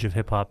golden age of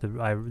hip hop that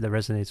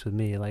resonates with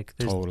me. Like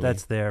totally.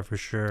 That's there for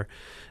sure.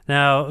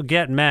 Now,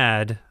 Get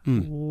Mad.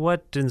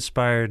 What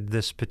inspired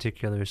this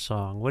particular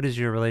song? What is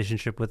your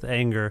relationship with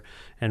anger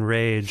and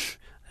rage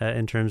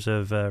in terms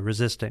of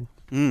resisting?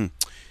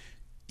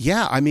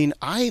 Yeah, I mean,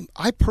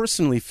 I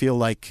personally feel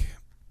like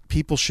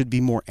people should be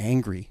more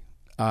angry.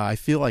 I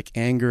feel like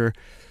anger,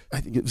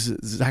 I think it was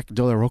Zach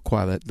De La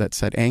Rocque that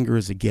said anger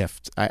is a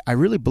gift. I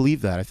really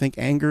believe that. I think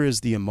anger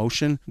is the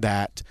emotion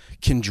that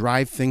can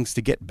drive things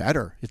to get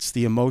better. It's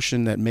the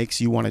emotion that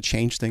makes you want to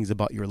change things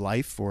about your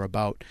life or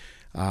about,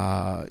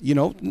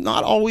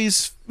 not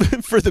always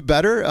for the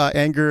better.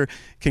 Anger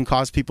can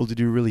cause people to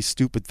do really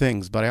stupid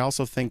things. But I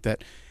also think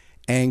that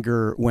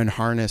anger, when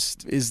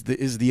harnessed, is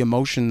the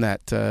emotion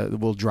that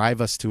will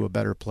drive us to a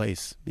better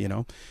place, you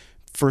know?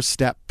 First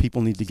step,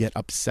 people need to get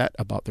upset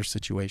about their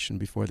situation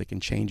before they can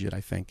change it,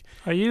 I think.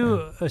 Are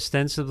you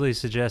ostensibly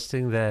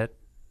suggesting that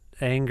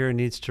anger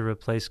needs to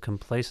replace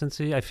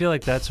complacency? I feel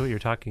like that's what you're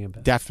talking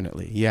about.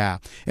 Definitely, yeah.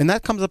 And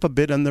that comes up a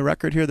bit on the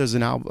record here. There's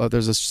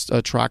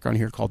a track on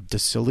here called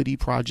Docility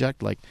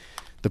Project, like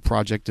the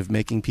project of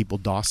making people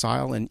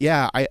docile. And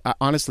yeah, I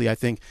honestly, I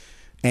think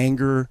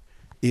anger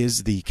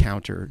is the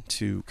counter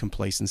to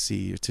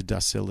complacency, to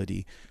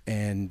docility.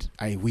 And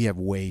we have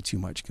way too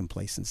much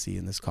complacency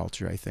in this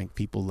culture. I think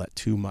people let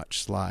too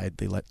much slide.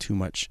 They let too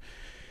much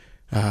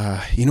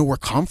we're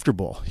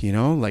comfortable,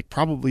 like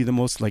probably the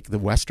most, like the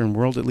Western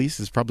world at least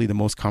is probably the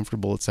most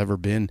comfortable it's ever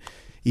been,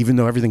 even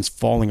though everything's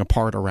falling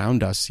apart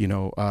around us,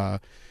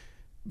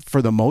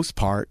 for the most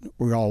part,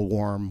 we're all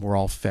warm, we're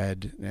all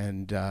fed,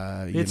 and,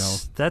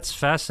 That's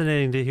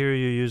fascinating to hear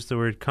you use the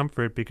word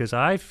comfort, because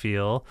I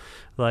feel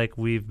like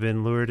we've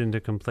been lured into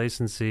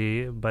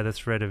complacency by the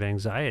threat of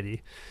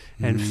anxiety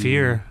and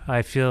fear.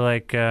 I feel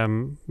like,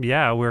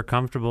 we're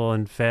comfortable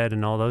and fed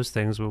and all those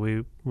things, but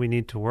we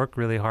need to work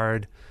really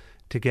hard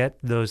to get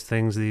those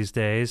things these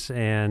days.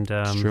 And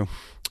true.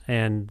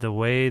 And the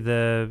way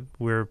the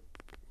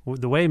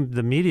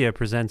media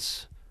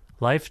presents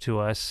life to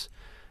us,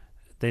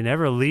 they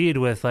never lead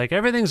with like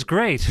everything's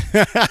great.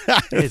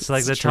 It's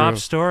like the top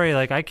story.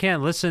 Like I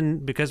can't listen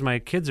because my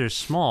kids are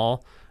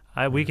small.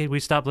 We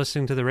stopped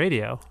listening to the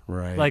radio.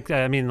 Right. Like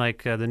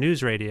the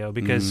news radio,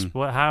 because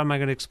how am I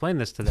going to explain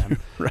this to them?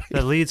 Right.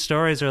 The lead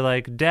stories are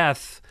like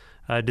death,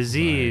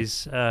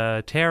 disease,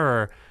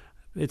 terror.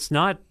 It's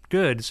not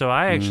good. So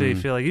I actually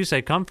feel like, you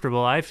say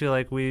comfortable. I feel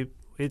like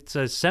it's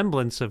a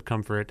semblance of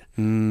comfort.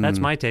 That's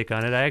my take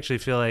on it. I actually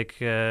feel like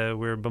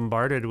we're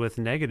bombarded with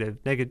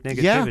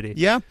negativity.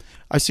 Yeah,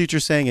 I see what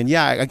you're saying. And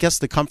I guess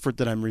the comfort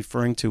that I'm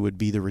referring to would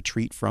be the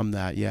retreat from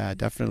that. Yeah,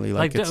 definitely.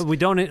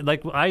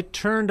 I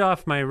turned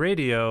off my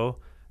radio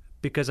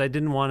because I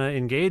didn't want to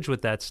engage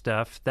with that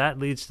stuff. That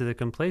leads to the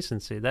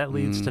complacency. That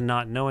leads to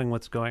not knowing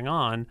what's going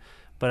on.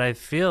 But I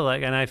feel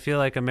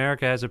like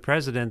America has a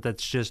president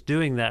that's just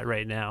doing that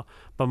right now,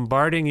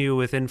 bombarding you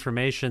with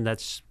information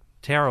that's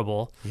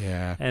terrible.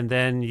 Yeah. And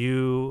then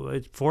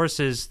it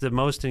forces the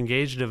most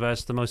engaged of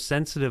us, the most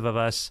sensitive of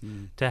us,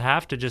 to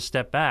have to just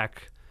step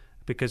back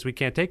because we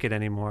can't take it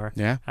anymore.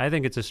 Yeah. I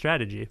think it's a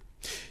strategy.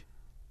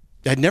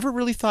 I'd never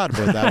really thought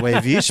about it that way,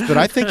 Vish, but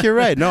I think you're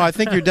right. No, I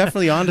think you're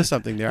definitely onto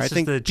something there. This I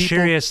think is the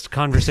cheeriest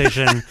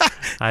conversation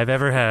I've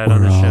ever had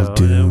on the show.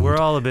 Doomed. We're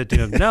all a bit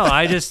doomed. No,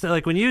 I just,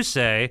 like when you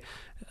say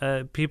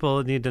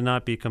people need to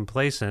not be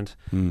complacent,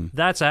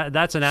 that's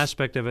an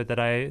aspect of it that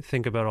I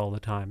think about all the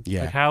time.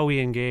 Yeah. Like how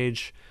we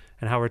engage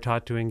and how we're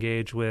taught to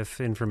engage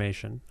with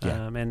information,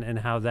 and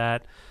how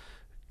that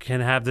can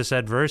have this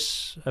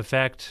adverse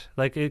effect,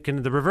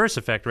 the reverse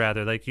effect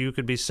rather. Like you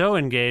could be so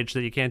engaged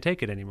that you can't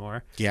take it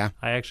anymore. Yeah.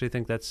 I actually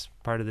think that's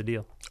part of the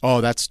deal.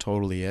 Oh, that's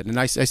totally it. And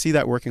I see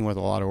that working with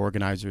a lot of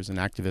organizers and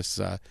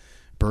activists.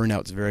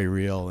 Burnout's very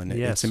real, and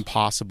it's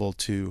impossible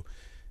to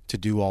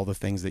do all the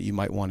things that you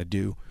might want to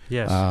do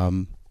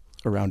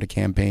around a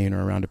campaign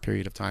or around a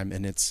period of time.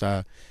 And it's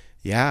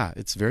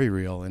it's very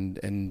real.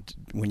 And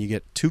when you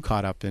get too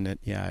caught up in it,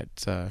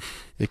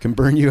 it can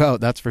burn you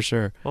out. That's for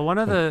sure. Well, one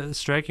of the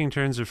striking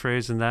turns of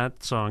phrase in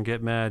that song,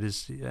 Get Mad,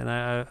 is, and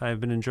I've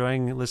been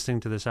enjoying listening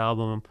to this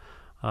album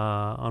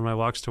on my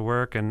walks to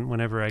work and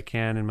whenever I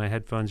can in my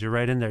headphones. You're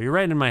right in there. You're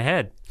right in my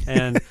head.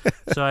 And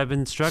so I've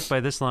been struck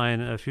by this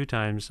line a few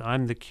times.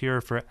 I'm the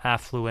cure for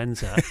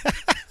affluenza.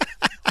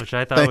 Which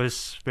I thought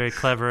was very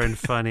clever and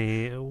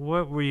funny.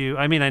 What were you?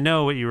 I mean, I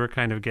know what you were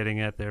kind of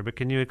getting at there, but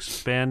can you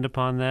expand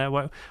upon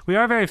that? We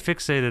are very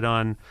fixated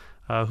on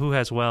who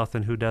has wealth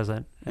and who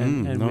doesn't,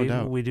 and no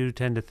doubt. We do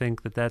tend to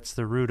think that that's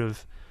the root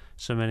of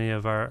so many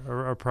of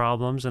our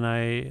problems. And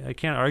I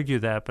can't argue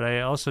that, but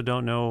I also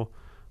don't know.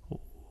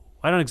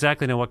 I don't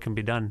exactly know what can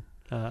be done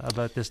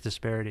about this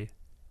disparity.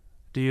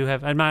 Do you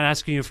have? I'm not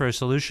asking you for a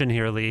solution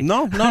here, Lee.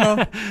 No.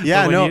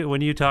 Yeah,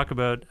 when you talk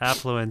about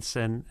affluence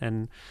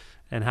and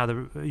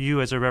how you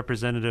as a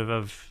representative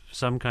of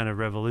some kind of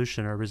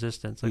revolution or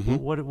resistance, like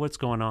what's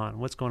going on?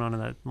 What's going on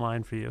in that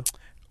line for you?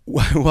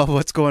 Well,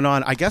 what's going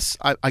on? I guess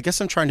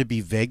I'm trying to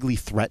be vaguely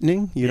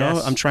threatening. You know,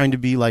 I'm trying to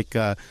be like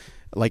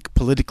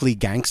politically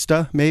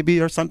gangsta maybe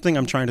or something.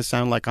 I'm trying to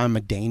sound like I'm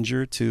a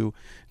danger to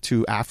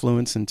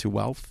affluence and to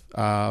wealth.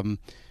 I'm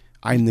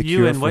the you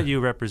cure and for what you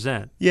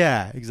represent.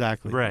 Yeah,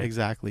 exactly. Right.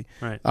 Exactly.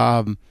 Right.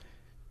 I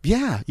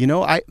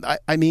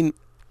mean.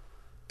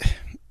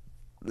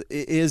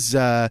 Is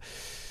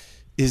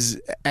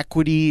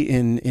equity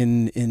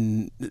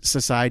in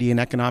society and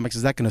economics,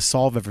 is that going to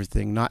solve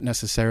everything? Not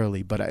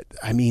necessarily, but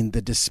I mean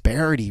the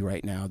disparity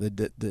right now,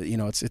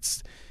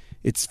 it's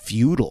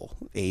feudal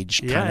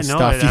age kind of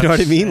stuff. You know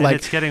what I mean? Like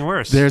it's getting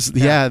worse.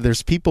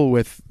 There's people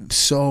with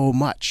so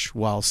much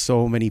while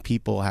so many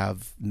people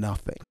have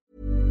nothing.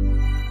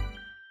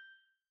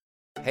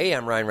 Hey,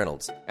 I'm Ryan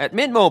Reynolds. At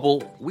Mint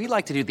Mobile, we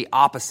like to do the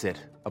opposite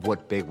of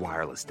what Big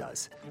Wireless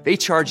does. They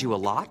charge you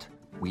a lot.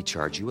 We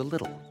charge you a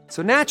little.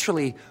 So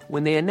naturally,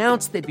 when they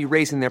announced they'd be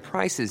raising their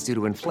prices due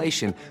to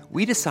inflation,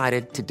 we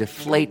decided to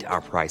deflate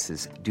our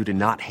prices due to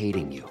not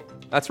hating you.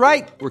 That's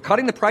right. We're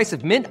cutting the price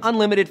of Mint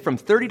Unlimited from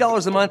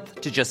 $30 a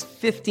month to just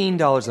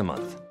 $15 a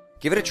month.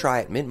 Give it a try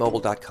at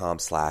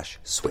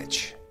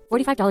mintmobile.com/switch.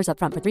 $45 up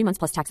front for 3 months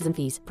plus taxes and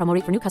fees. Promo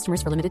rate for new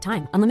customers for limited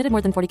time. Unlimited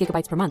more than 40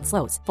 gigabytes per month.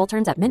 Slows full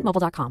terms at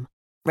mintmobile.com.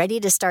 Ready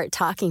to start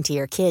talking to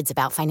your kids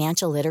about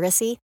financial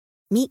literacy?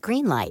 Meet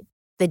Greenlight,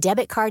 the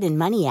debit card and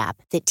money app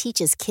that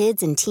teaches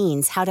kids and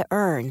teens how to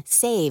earn,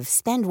 save,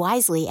 spend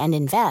wisely, and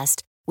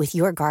invest with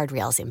your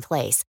guardrails in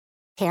place.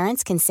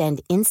 Parents can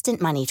send instant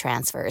money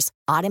transfers,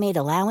 automate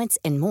allowance,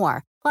 and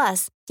more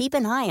Plus, keep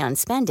an eye on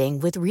spending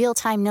with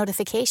real-time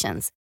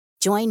notifications.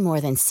 Join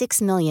more than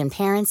 6 million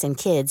parents and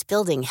kids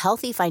building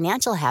healthy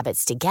financial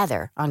habits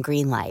together on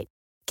Greenlight.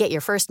 Get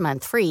your first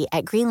month free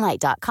at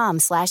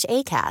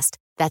greenlight.com/ACAST.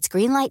 That's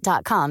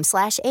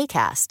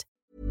greenlight.com/ACAST.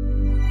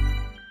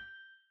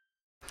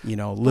 You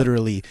know,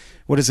 literally,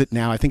 what is it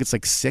now? I think it's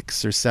like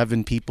 6 or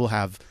 7 people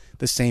have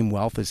the same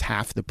wealth as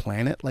half the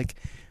planet. Like,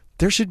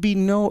 that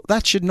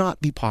should not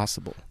be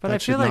possible. But that I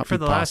feel like for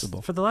the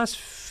possible. last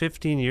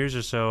 15 years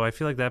or so, I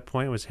feel like that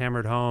point was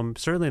hammered home,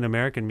 certainly in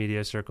American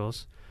media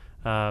circles,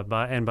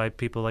 by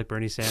people like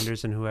Bernie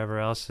Sanders and whoever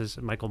else is,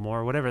 Michael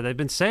Moore, whatever. They've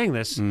been saying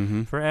this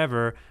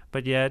forever,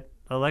 but yet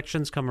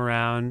elections come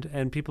around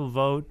and people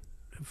vote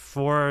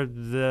for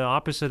the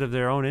opposite of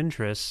their own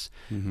interests,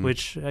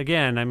 which,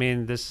 again, I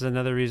mean, this is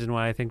another reason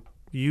why I think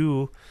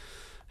you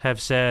have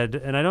said,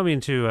 and I don't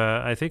mean to,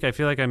 I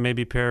feel like I may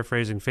be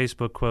paraphrasing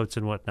Facebook quotes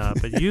and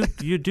whatnot, but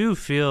you do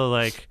feel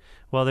like,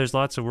 well, there's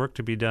lots of work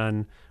to be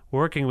done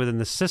working within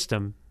the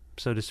system,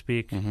 so to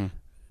speak.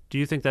 Do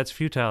you think that's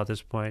futile at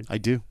this point? I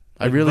do.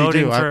 Like I really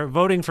do.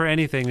 Voting for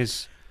anything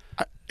is...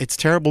 It's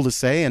terrible to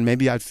say, and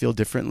maybe I'd feel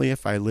differently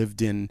if I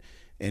lived in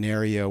an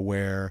area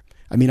where...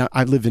 I mean,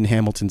 I live in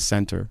Hamilton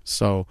Center,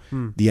 so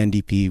the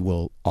NDP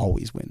will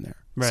always win there.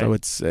 Right. So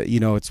it's,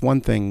 it's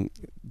one thing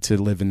to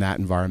live in that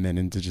environment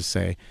and to just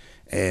say,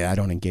 I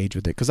don't engage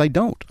with it, because I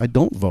don't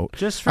vote.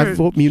 I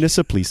vote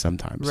municipally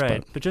sometimes.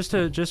 Right. But just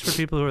for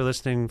people who are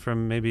listening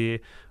from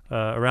maybe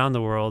around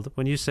the world,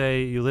 when you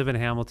say you live in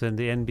Hamilton,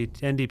 the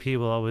NDP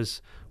will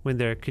always win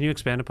there. Can you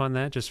expand upon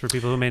that, just for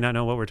people who may not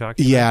know what we're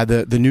talking about? Yeah,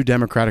 the New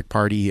Democratic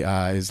Party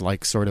is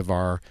like sort of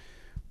our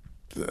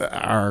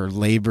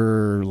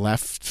labor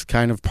left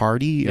kind of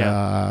party.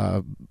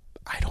 Yeah.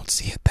 I don't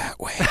see it that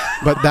way,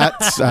 but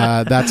that's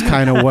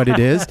kind of what it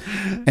is.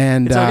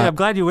 And it's okay. I'm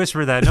glad you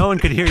whispered that. No one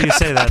could hear you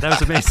say that. That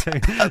was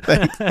amazing.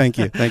 Thank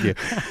you.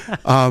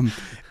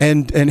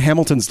 And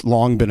Hamilton's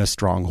long been a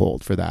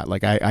stronghold for that.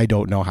 Like, I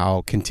don't know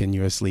how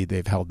continuously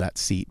they've held that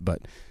seat,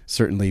 but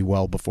certainly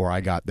well before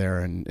I got there,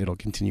 and it'll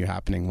continue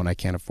happening when I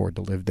can't afford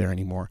to live there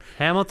anymore.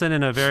 Hamilton,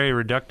 in a very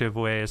reductive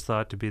way, is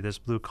thought to be this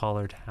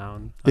blue-collar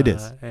town. It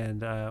is.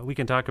 And we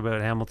can talk about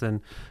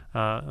Hamilton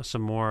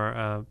some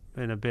more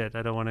in a bit.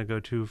 I don't want to go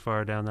too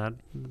far down that,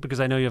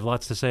 because I know you have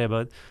lots to say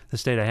about the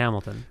state of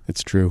Hamilton.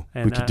 It's true.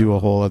 And we could do a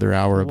whole other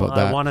hour about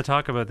that. I want to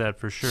talk about that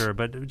for sure,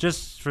 but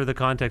just for the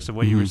context of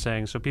what you were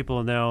saying, so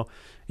people know,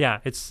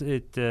 it's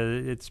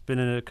been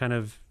a kind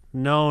of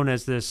known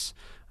as this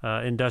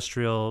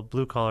industrial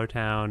blue-collar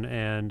town,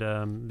 and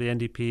the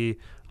NDP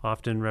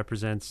often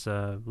represents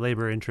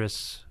labor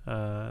interests.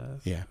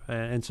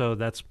 And so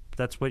that's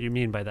what you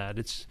mean by that.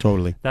 It's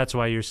totally. That's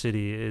why your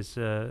city is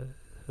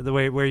the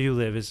way where you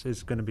live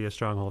is going to be a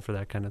stronghold for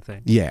that kind of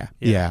thing.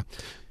 Yeah.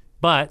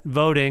 But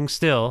voting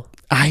still.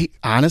 I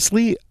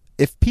honestly,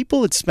 if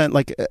people had spent,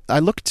 like, I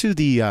look to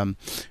the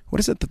what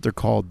is it that they're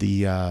called,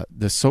 the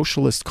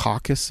Socialist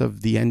Caucus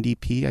of the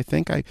NDP. I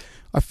think I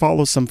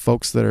follow some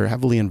folks that are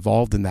heavily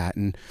involved in that,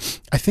 and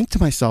I think to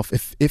myself,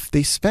 if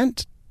they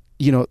spent,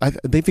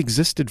 they've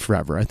existed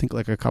forever. I think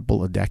like a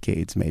couple of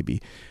decades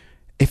maybe.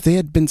 If they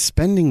had been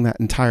spending that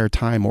entire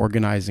time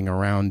organizing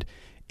around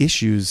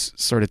issues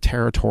sort of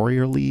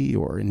territorially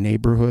or in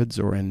neighborhoods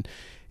or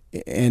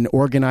in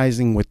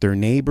organizing with their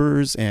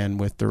neighbors and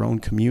with their own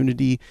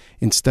community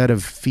instead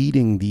of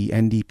feeding the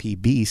NDP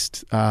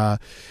beast,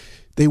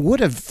 they would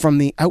have, from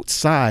the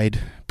outside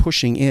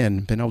pushing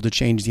in, been able to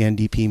change the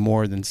NDP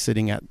more than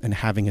sitting at and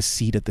having a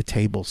seat at the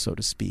table, so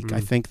to speak. I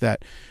think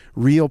that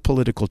real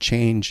political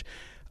change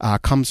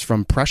comes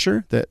from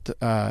pressure that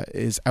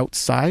is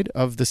outside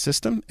of the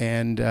system,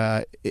 and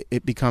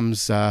it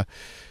becomes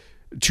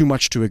too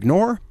much to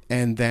ignore,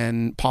 and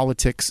then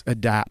politics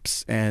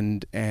adapts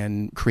and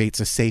creates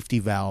a safety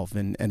valve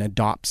and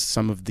adopts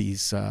some of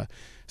these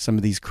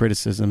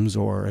criticisms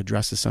or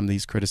addresses some of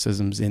these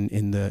criticisms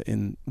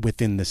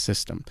within the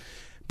system.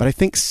 But I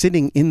think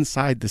sitting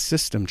inside the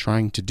system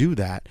trying to do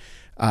that,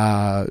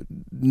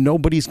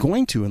 nobody's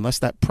going to, unless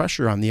that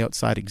pressure on the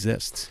outside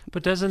exists.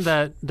 But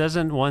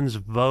doesn't one's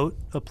vote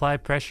apply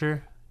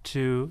pressure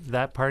to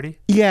that party?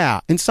 Yeah,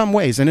 in some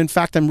ways. And in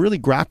fact, I'm really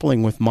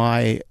grappling with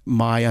my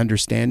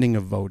understanding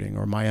of voting,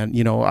 or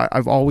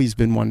I've always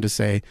been one to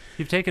say,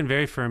 you've taken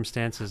very firm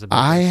stances about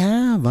I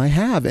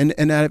have.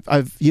 And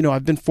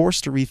I've been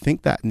forced to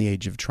rethink that in the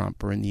age of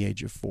Trump or in the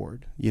age of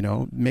Ford.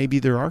 Maybe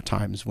there are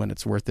times when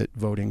it's worth it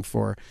voting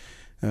for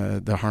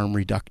the harm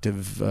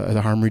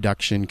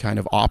reduction kind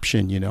of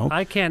option,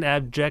 I can't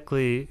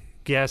abjectly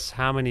guess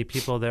how many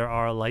people there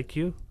are like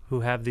you who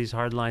have these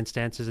hardline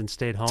stances and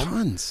stayed home.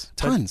 Tons.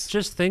 But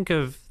just think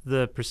of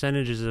the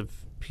percentages of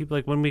people.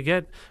 Like when we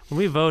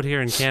vote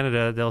here in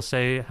Canada, they'll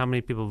say how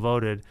many people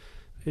voted.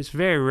 It's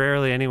very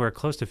rarely anywhere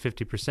close to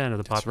 50% of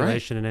the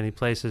population in any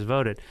place has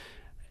voted.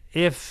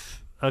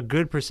 If a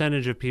good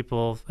percentage of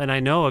people, and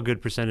I know a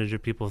good percentage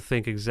of people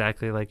think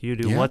exactly like you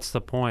do, what's the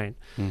point?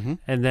 And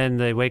then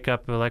they wake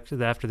up after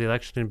the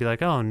election and be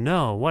like, oh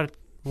no,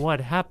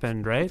 what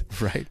happened, right?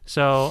 Right.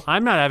 So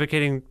I'm not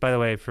advocating, by the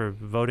way, for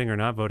voting or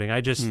not voting.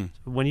 I just,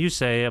 when you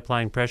say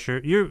applying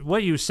pressure,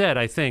 what you said,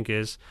 I think,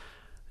 is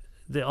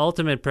the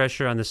ultimate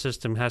pressure on the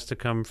system has to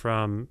come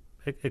from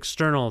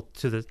external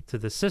to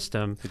the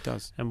system. It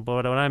does. And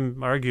what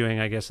I'm arguing,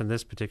 I guess, in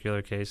this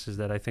particular case is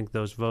that I think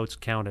those votes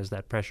count as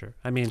that pressure.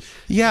 I mean,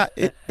 yeah,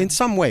 in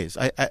some ways,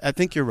 I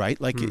think you're right.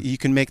 Like you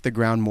can make the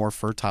ground more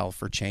fertile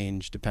for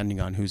change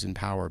depending on who's in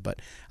power. But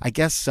I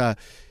guess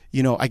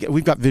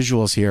we've got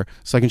visuals here,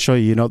 so I can show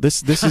you.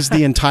 This is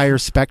the entire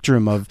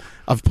spectrum of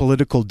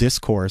political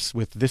discourse,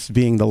 with this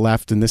being the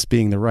left and this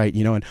being the right.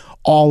 And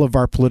all of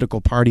our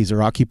political parties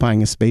are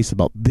occupying a space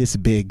about this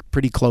big,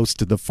 pretty close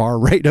to the far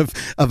right of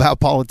how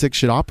politics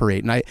should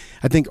operate. And I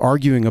think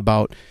arguing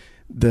about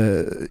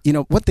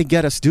what they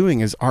get us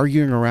doing is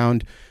arguing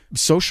around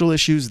social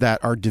issues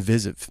that are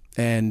divisive,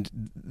 and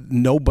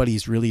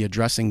nobody's really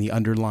addressing the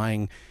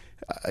underlying.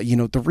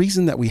 The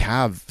reason that we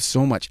have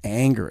so much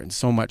anger and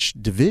so much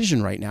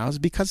division right now is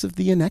because of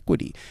the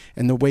inequity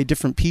and the way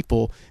different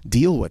people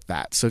deal with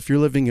that. So if you're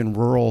living in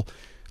rural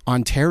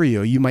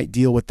Ontario, you might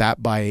deal with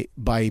that by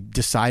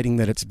deciding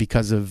that it's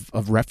because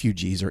of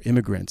refugees or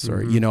immigrants,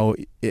 or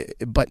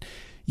but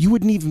you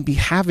wouldn't even be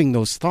having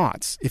those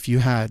thoughts if you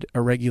had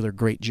a regular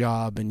great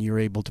job and you're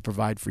able to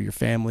provide for your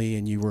family,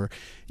 and you were,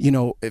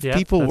 if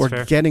people were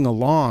getting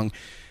along.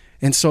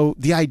 And so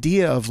the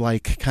idea of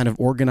like kind of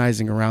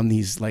organizing around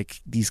these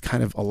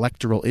kind of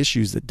electoral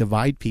issues that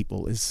divide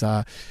people is,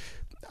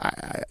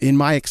 in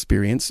my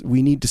experience,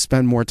 we need to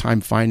spend more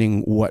time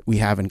finding what we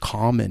have in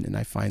common. And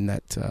I find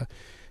that,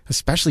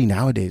 especially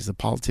nowadays, the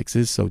politics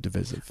is so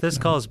divisive. This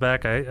calls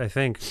back, I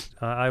think,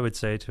 I would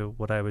say, to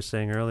what I was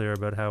saying earlier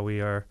about how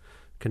we are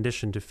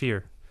conditioned to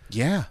fear.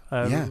 Yeah,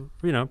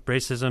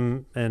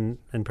 racism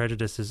and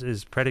prejudice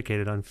is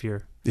predicated on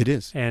fear. It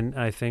is. And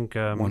I think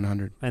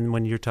 100. And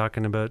when you're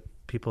talking about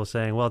people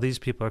saying, well, these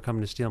people are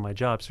coming to steal my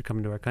jobs, they're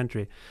coming to our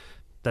country,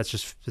 it's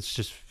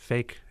just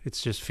fake.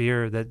 It's just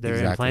fear that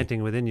they're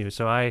implanting within you.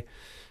 So I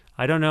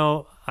don't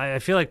know. I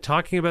feel like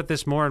talking about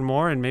this more and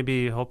more, and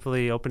maybe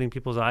hopefully opening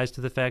people's eyes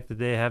to the fact that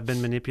they have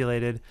been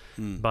manipulated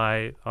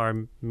by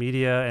our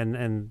media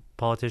and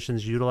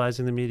politicians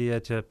utilizing the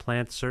media to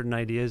plant certain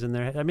ideas in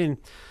their head. I mean,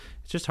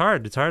 it's just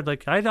hard. It's hard.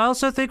 Like, I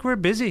also think we're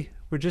busy.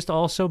 We're just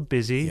all so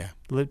busy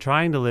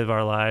trying to live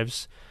our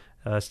lives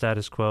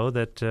status quo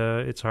that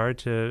it's hard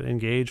to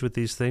engage with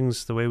these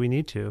things the way we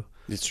need to.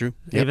 It's true.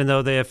 Even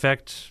though they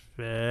affect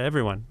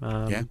everyone.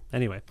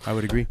 Anyway. I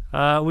would agree.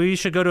 We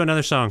should go to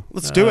another song.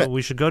 Let's do it.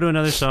 We should go to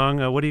another song.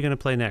 What are you going to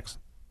play next?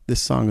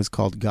 This song is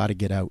called Gotta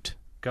Get Out.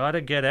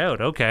 Gotta Get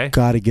Out. Okay.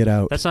 Gotta Get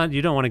Out. That's not,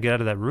 you don't want to get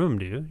out of that room,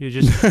 do you? You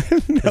just,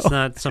 it's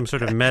not some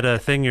sort of meta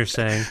thing you're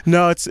saying.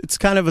 No, it's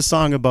kind of a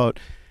song about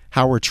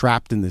how we're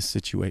trapped in this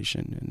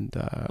situation, and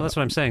well, that's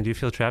what I'm saying. Do you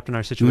feel trapped in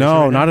our situation?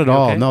 No, right not now? at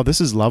all. Okay? No,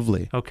 this is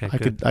lovely. Okay,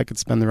 I could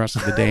spend the rest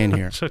of the day in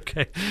here. It's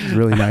okay. It's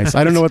really nice.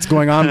 I don't know what's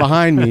going on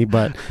behind me,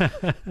 but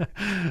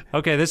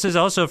okay. This is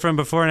also from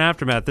Before and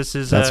Aftermath. This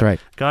is that's right.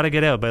 Gotta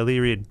Get Out by Lee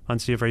Reed on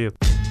CFRU.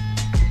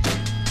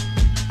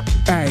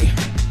 Hey,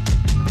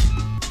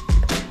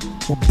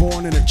 we're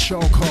born in a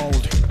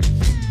chokehold.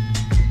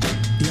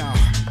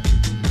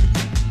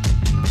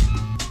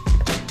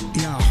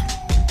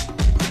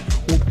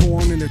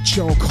 Born in a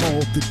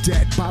chokehold, the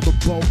dead by the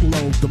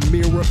boatload. The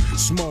mirror,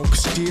 smoke,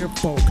 steer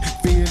folk,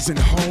 fears and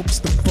hopes.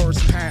 The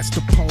first past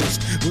the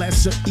post,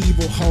 lesser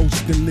evil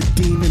host than the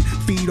demon.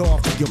 Feed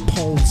off of your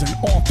poles and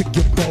off of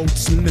your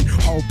boats. And then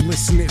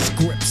hopelessness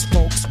grips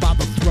folks by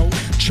the throat.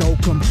 Choke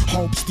them,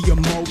 hope's the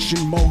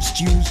emotion most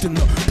used in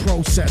the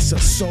process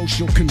of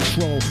social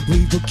control.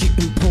 Leave her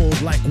getting pulled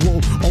like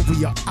wool over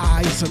your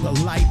eyes, or the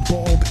light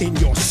bulb in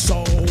your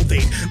soul.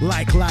 They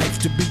like life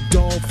to be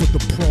dull for the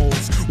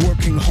pros.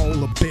 Working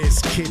whole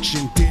abyss,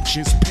 kitchen,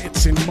 ditches,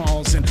 pits and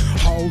malls, and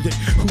hold it.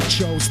 Who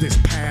chose this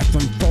path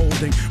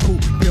unfolding? Who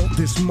built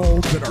this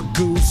mold that our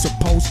goo's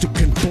supposed to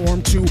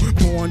conform to?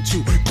 Born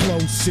to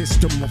closed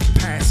system of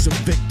passive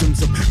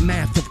victims of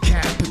math of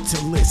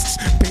capitalists,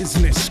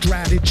 business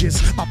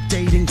strategists,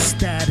 updating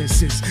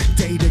statuses,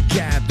 data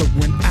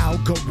gathering,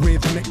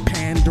 algorithmic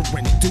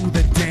pandering. Do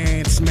the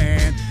dance,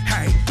 man.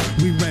 Hey,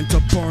 we rent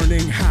a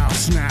burning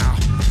house now.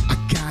 I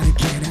gotta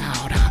get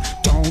out. I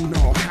don't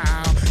know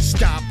how.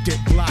 Stopped it,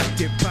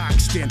 blocked it,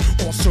 boxed in,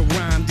 or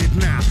surrounded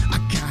now. I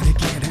gotta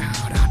get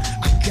out.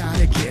 I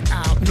gotta get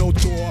out. No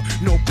door,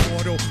 no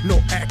portal, no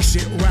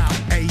exit route.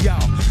 Hey yo,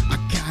 I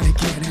gotta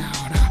get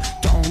out. I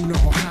don't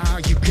know how.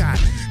 You got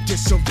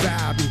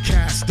disavowed and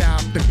cast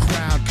out the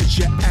crowd, cause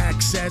your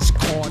access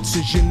card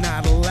says you're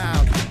not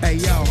allowed. Hey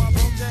yo.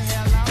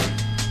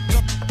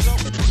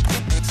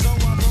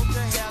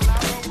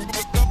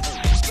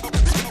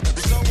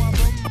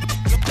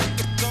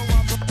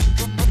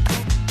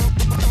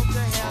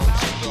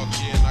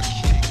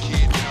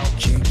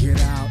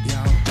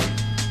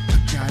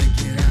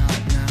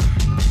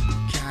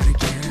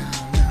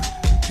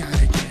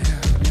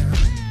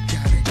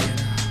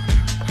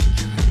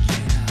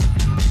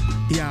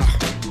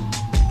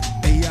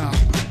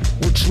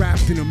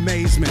 Trapped in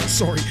amazement,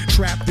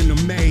 trapped in a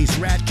maze.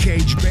 Rat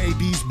cage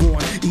babies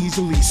born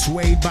easily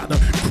swayed by the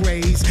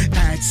craze.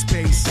 Ad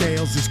space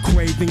sales is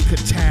craving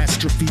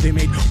catastrophe. They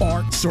made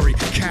art,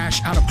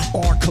 cash out of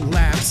our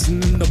collapse.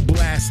 And then the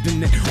blast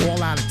and it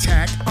all out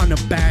attack,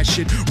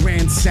 unabashed,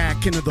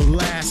 ransack into the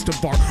last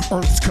of our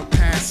Earth's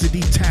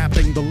capacity,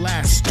 tapping the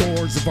last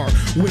stores of our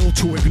will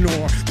to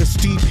ignore the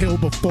steep hill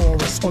before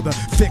us or the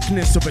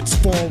thickness of its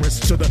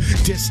forest. So the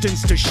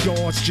distance to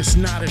shore's just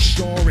not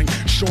assuring.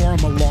 Sure,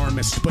 I'm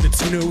alarmist, but it's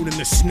noon and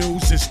the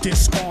snooze is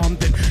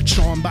disarmed and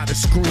charmed by the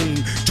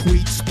screen.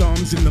 Tweets,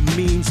 thumbs, and the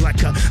memes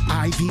like a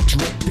IV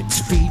drip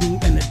that's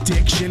feeding an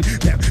addiction.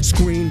 That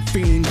screen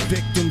fiend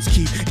victims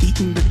keep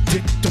eating the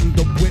dictum,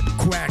 the whip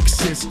crack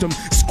system,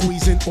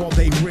 squeezing all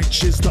they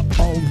riches. The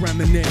old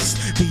reminisce,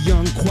 the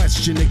young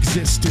question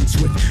existence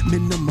with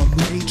minimum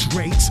wage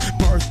rates,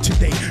 birth to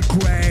their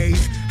grave.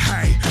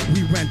 Hey,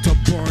 we rent a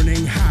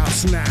burning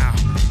house now.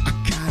 I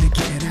gotta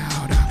get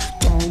out, I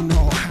don't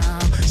know how.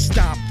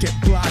 Stopped it,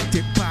 blocked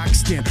it,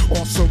 boxed in,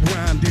 all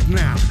surrounded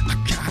now. I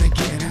gotta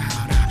get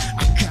out,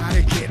 I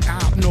gotta get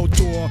out. No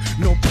door,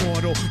 no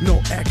portal,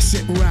 no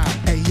exit route.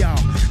 Hey yo,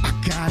 I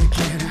gotta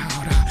get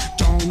out, I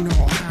don't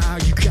know how.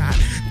 You got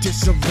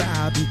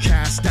disavowed and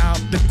cast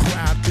out the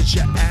crowd, cause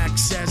your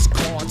access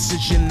card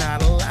says you're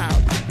not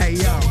allowed. Hey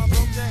yo.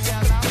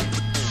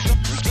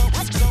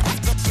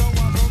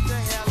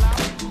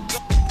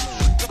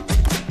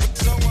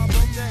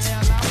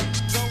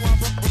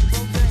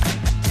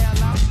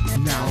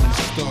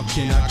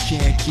 And I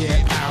can't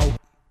get out.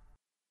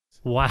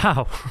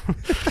 Wow,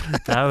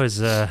 that was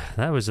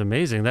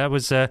amazing. That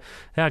was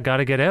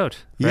gotta get out.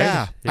 Right?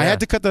 Yeah, I had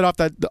to cut that off.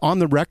 That on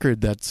the record.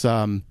 That's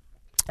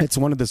it's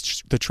one of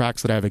the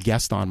tracks that I have a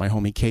guest on. My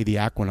homie Kay the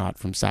Aquanaut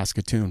from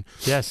Saskatoon.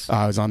 Yes,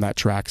 I was on that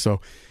track.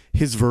 So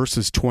his verse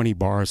is 20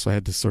 bars, so I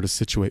had to sort of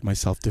situate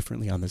myself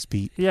differently on this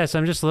beat. Yes,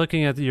 I'm just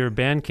looking at your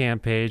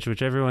Bandcamp page,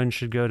 which everyone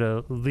should go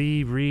to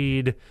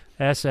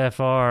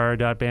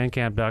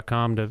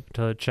leereedsfr.bandcamp.com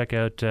to check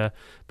out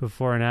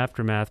before and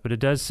aftermath. But it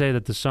does say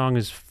that the song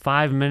is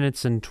 5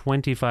 minutes and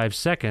 25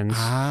 seconds,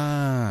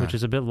 which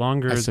is a bit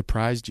longer. I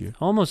surprised you.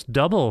 Almost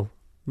double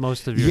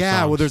most of your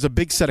songs. Well, there's a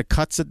big set of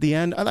cuts at the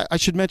end. I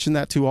should mention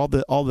that too. All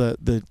the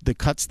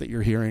cuts that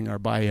you're hearing are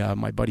by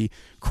my buddy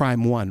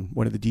Crime One,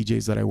 one of the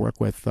DJs that I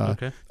work with.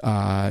 Okay.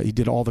 He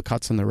did all the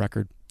cuts on the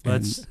record. Well,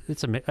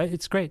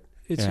 it's great.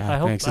 I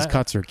hope his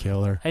cuts are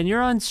killer. And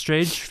you're on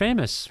Strange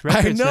Famous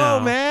Records I know,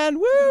 now. Man.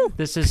 Woo!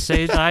 This is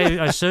Sage. I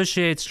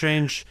associate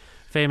Strange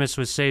Famous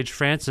with Sage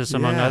Francis,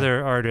 among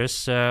other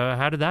artists.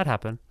 How did that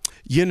happen?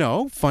 You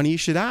know, funny you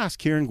should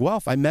ask. Here in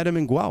Guelph, I met him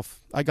in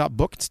Guelph. I got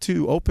booked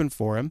to open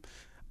for him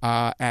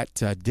at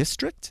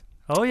District.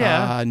 Oh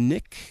yeah,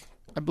 Nick,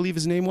 I believe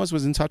his name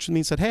was in touch with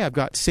me and said, "Hey, I've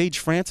got Sage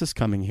Francis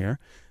coming here,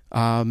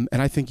 and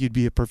I think you'd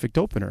be a perfect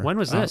opener." When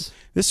was this?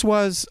 This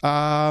was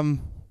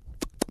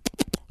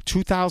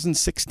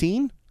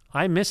 2016.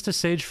 I missed a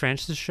Sage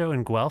Francis show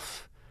in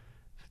Guelph.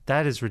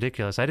 That is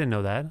ridiculous. I didn't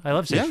know that. I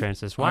love Sage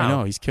Francis. Wow. I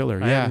know, he's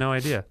killer. I had no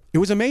idea. It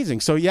was amazing.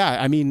 So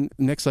yeah, I mean,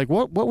 Nick's like,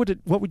 what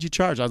would you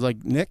charge? I was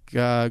like, Nick,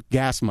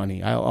 gas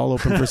money. I'll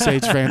open for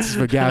Sage Francis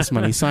for gas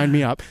money. Sign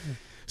me up.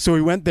 So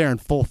we went there in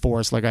full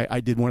force. Like I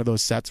did one of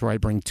those sets where I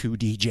bring 2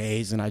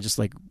 DJs, and I just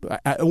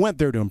I went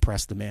there to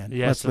impress the man.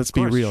 Yes, let's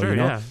be real, sure, you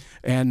know. Yeah.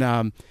 And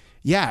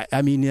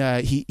I mean,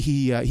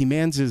 he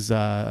mans his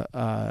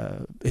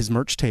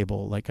merch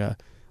table like a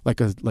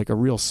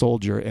real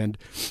soldier. And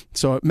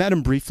so I met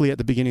him briefly at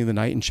the beginning of the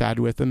night and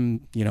chatted with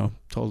him. You know,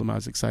 told him I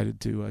was excited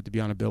to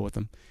be on a bill with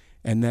him,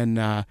 and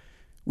then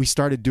we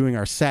started doing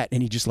our set,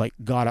 and he just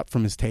got up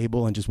from his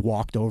table and just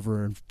walked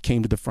over and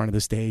came to the front of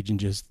the stage and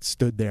just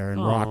stood there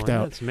and rocked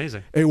out. That's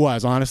amazing. It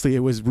was, honestly,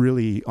 it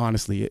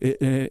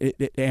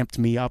amped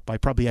me up. I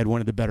probably had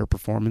one of the better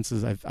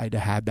performances I'd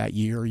had that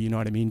year, you know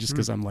what I mean? Just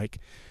because I'm like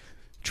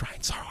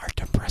trying so hard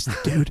to impress the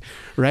dude,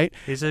 right?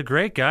 He's a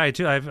great guy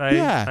too.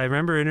 I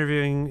remember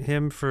interviewing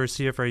him for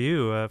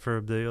CFRU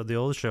for the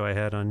old show I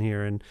had on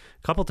here, and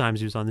a couple times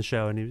he was on the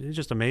show, and he's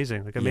just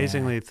amazing,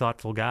 amazingly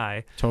thoughtful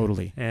guy.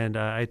 Totally. And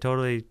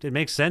it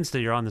makes sense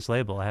that you're on this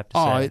label, I have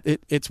to say.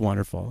 It's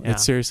wonderful. Yeah.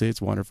 It's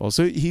wonderful.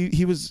 So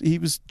he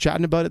was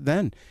chatting about it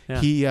then.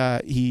 Yeah.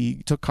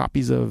 He took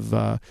copies of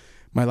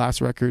my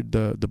last record,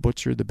 the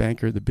Butcher, the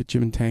Banker, the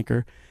Bitumen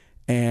Tanker,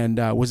 and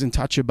was in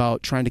touch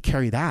about trying to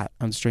carry that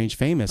on Strange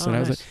Famous. And I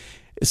was like,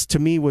 this to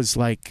me was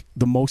like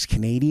the most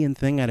Canadian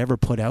thing I'd ever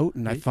put out.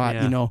 And I thought,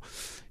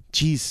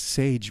 geez,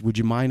 Sage, would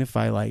you mind if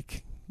I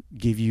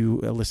give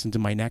you a listen to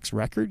my next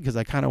record? Because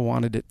I kind of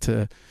wanted it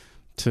to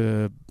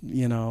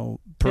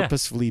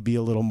purposefully be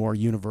a little more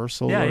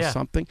universal or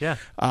something. Yeah.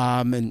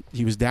 And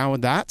he was down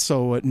with that.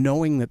 So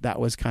knowing that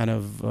was kind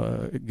of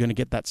going to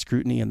get that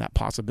scrutiny and that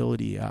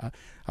possibility, I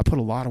put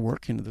a lot of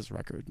work into this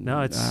record.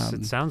 No, it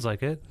sounds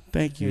like it.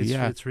 Thank you.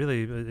 It's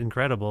really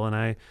incredible,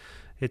 and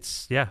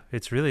it's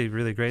really,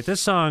 really great.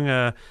 This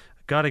song,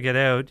 Gotta Get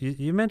Out,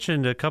 you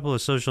mentioned a couple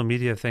of social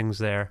media things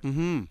there,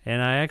 and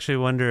I actually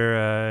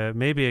wonder,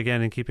 maybe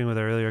again in keeping with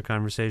our earlier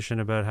conversation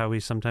about how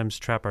we sometimes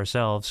trap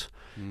ourselves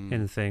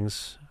in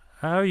things.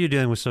 How are you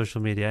dealing with social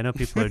media? I know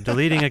people are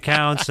deleting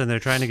accounts and they're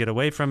trying to get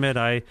away from it.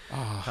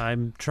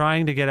 I'm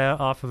trying to get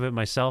off of it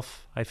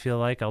myself, I feel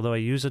like, although I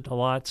use it a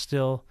lot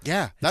still.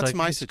 Yeah, that's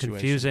my situation.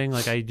 It's confusing.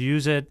 Like, I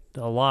use it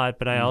a lot,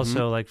 but I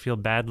also like feel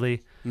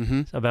badly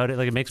about it.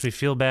 Like, it makes me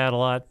feel bad a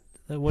lot.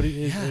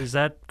 Is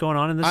that going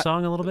on in this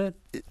song a little bit?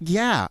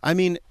 Yeah, I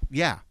mean,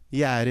 yeah,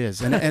 it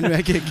is, and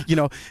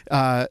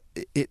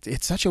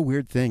it's such a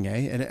weird thing,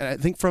 eh? And I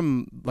think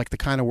from like the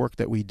kind of work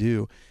that we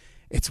do,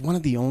 it's one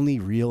of the only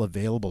real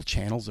available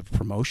channels of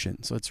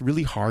promotion. So it's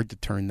really hard to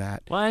turn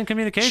that. Well, and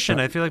communication.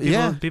 I feel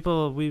like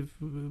people,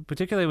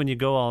 particularly when you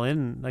go all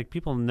in, like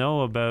people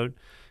know about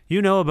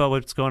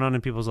what's going on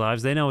in people's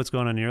lives. They know what's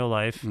going on in your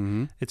life.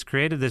 Mm-hmm. It's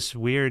created this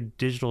weird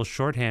digital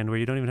shorthand where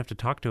you don't even have to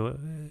talk to it.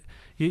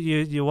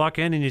 You walk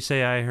in and you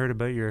say, "I heard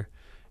about your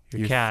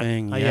cat.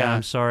 Thing, yeah,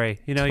 I'm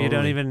sorry." Totally. You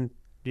don't even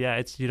you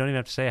don't even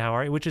have to say how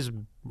are you, which is,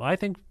 I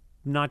think,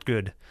 not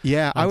good.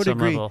 Yeah, I would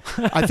agree. Level.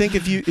 I think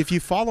if you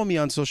follow me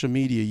on social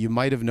media, you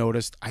might have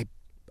noticed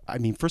I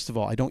mean, first of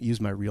all, I don't use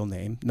my real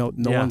name. No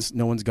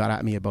one's got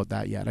at me about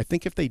that yet. I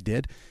think if they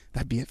did,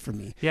 that'd be it for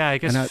me. Yeah, I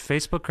guess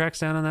Facebook cracks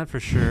down on that for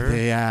sure.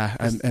 Yeah,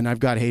 and I've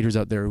got haters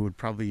out there who would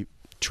probably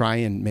try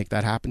and make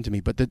that happen to me.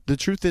 But the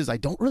truth is, I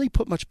don't really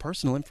put much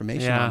personal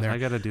information on there. I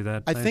got to do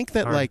that. I think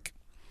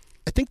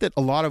that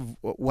a lot of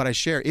what I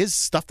share is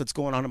stuff that's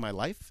going on in my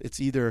life. It's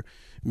either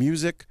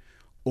music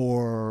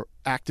or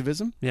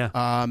activism. Yeah.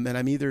 And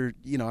I'm either,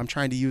 I'm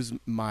trying to use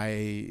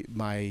my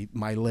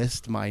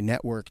list, my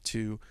network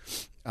to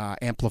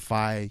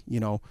amplify,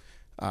 the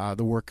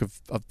work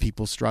of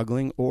people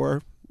struggling,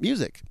 or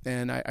music.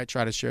 And I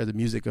try to share the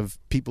music of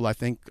people I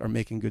think are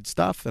making good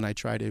stuff, and I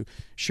try to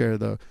share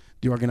the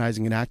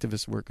organizing and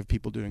activist work of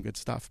people doing good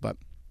stuff. But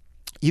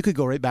you could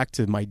go right back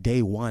to my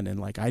day one, and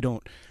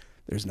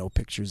there's no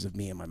pictures of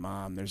me and my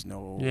mom. There's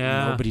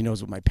nobody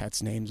knows what my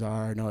pets' names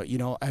are.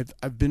 No,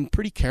 I've been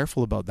pretty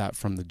careful about that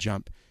from the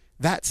jump.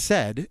 That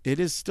said, it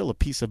is still a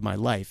piece of my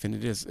life, and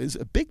it is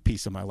a big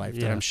piece of my life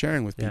that I'm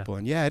sharing with people.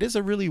 And it is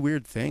a really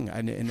weird thing,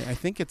 and I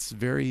think it's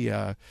very,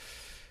 I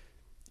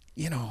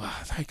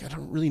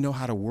don't really know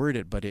how to word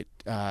it, but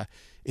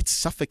it's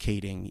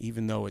suffocating,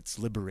 even though it's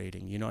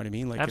liberating. You know what I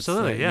mean?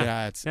 Absolutely,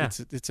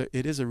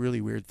 it is a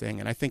really weird thing,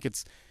 and I think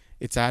it's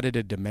added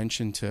a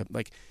dimension to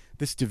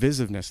this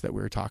divisiveness that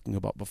we were talking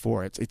about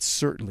before. It's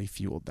certainly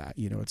fueled that,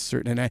 it's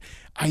certain. And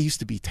I used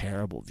to be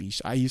terrible,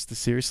 Vish. I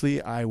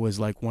was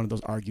like one of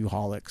those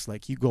arguholics.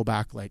 Like, you go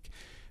back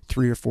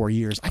 3 or 4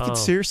 years, I could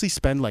seriously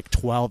spend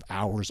 12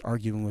 hours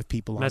arguing with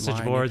people on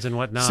message boards and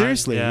whatnot.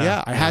 Seriously,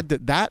 I had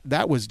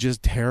that was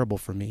just terrible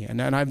for me.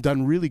 And I've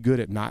done really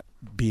good at not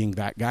being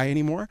that guy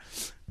anymore.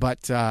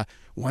 But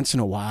once in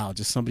a while,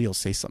 just somebody will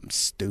say something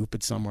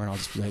stupid somewhere, and I'll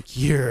just be like,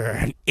 "You're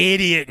an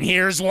idiot, and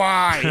here's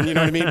why." And you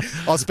know what I mean?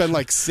 I'll spend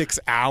 6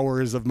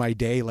 hours of my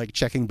day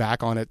checking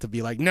back on it to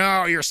be like,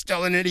 "No, you're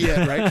still an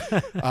idiot," right?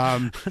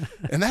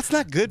 And that's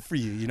not good for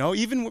you,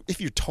 Even if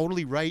you're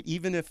totally right,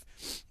 even if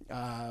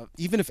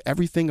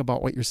everything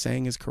about what you're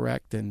saying is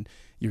correct, and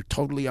you're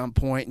totally on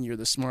point, and you're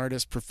the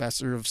smartest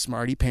professor of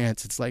smarty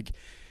pants,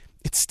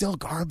 it's still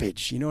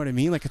garbage. You know what I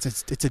mean?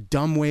 It's a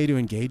dumb way to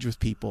engage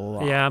with people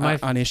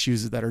on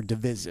issues that are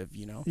divisive,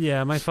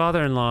 Yeah, my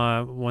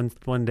father-in-law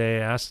one day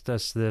asked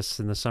us this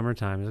in the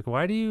summertime. He's like,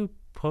 "Why do you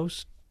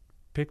post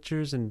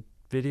pictures and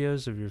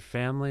videos of your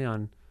family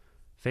on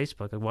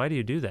Facebook? Why do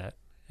you do that?"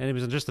 And it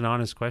was just an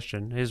honest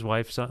question. His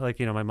wife's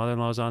my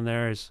mother-in-law's on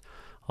there.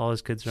 All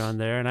his kids are on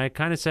there. And I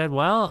kind of said,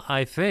 well,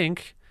 I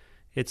think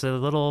it's a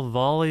little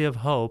volley of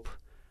hope.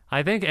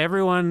 I think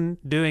everyone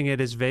doing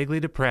it is vaguely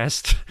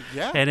depressed,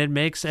 and it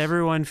makes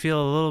everyone feel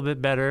a little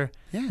bit better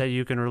that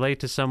you can relate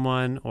to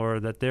someone, or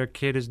that their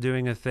kid is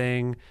doing a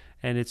thing,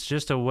 and it's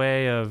just a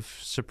way of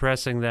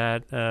suppressing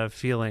that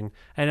feeling.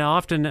 And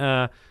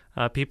often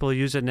people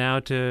use it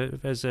now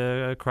as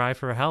a cry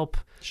for help.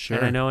 Sure.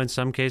 And I know in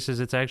some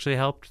cases it's actually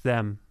helped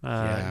them,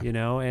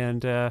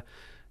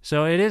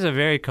 so it is a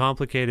very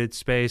complicated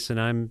space, and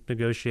I'm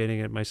negotiating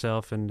it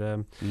myself.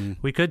 And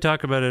we could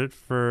talk about it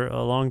for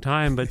a long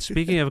time. But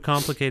speaking of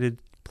complicated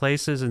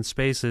places and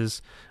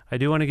spaces, I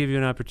do want to give you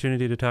an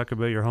opportunity to talk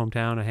about your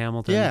hometown of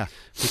Hamilton. Yeah.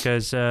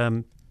 Because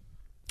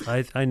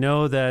I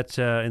know that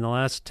in the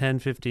last 10,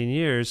 15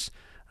 years,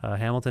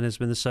 Hamilton has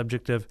been the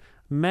subject of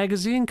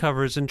magazine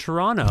covers in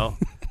Toronto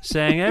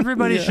saying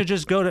everybody should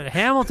just go to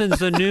Hamilton's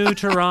the new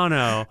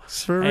Toronto.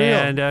 For real.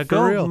 And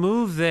go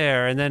move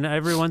there. And then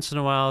every once in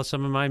a while,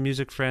 some of my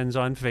music friends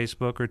on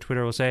Facebook or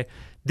Twitter will say,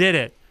 "Did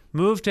it.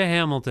 Move to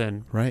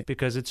Hamilton." Right.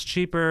 Because it's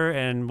cheaper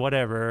and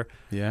whatever.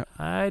 Yeah.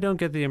 I don't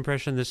get the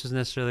impression this is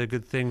necessarily a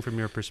good thing from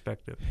your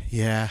perspective.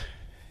 Yeah.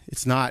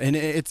 It's not. And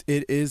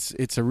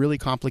it's a really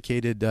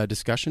complicated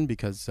discussion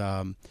because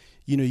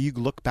you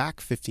look back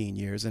 15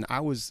 years, and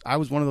I was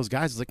one of those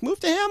guys who's like, "Move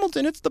to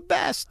Hamilton, it's the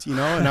best," and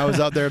I was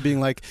out there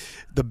being like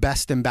the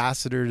best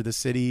ambassador to the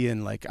city,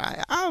 and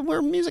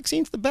our music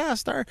scene's the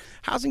best, our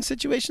housing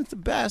situation's the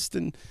best,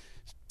 and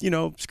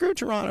screw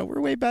Toronto,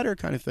 we're way better,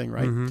 kind of thing,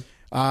 right? Mm-hmm.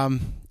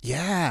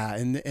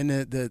 And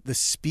the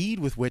speed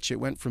with which it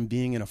went from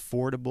being an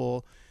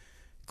affordable,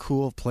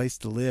 cool place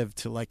to live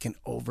to like an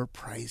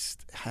overpriced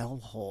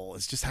hellhole.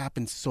 It's just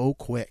happened so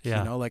quick, you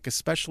know, like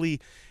especially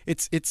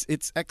it's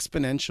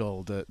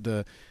exponential,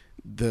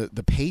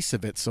 the pace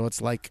of it. So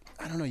it's like,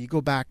 I don't know, you go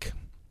back,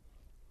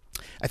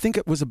 I think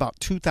it was about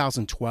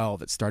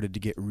 2012 it started to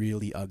get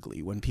really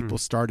ugly when people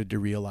started to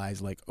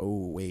realize like,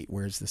 oh wait,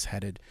 where's this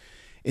headed?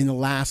 In the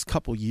last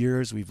couple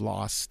years, we've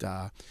lost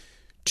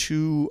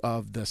 2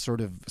 of the sort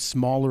of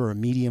smaller or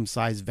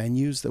medium-sized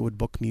venues that would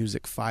book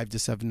music 5 to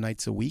 7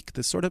 nights a week.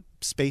 The sort of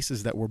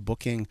spaces that were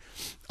booking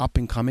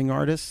up-and-coming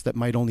artists that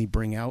might only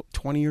bring out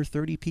 20 or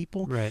 30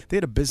 people. Right. They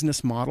had a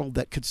business model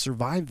that could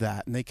survive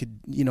that, and they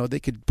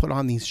could put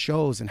on these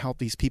shows and help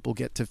these people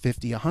get to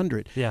 50,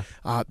 100. Yeah.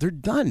 They're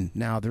done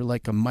now. They're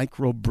like a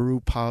micro-brew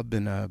pub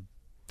and a,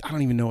 I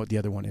don't even know what the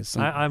other one is.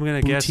 I'm going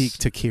to guess boutique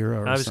tequila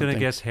or I was going to something.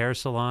 guess hair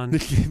salon.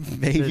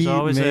 Maybe. There's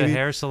always a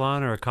hair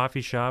salon or a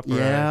coffee shop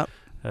or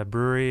a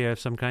brewery of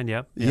some kind.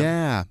 Yep.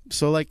 Yeah.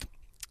 So like,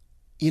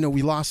 you know,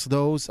 we lost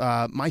those.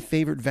 My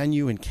favorite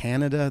venue in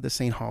Canada, the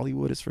St.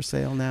 Hollywood, is for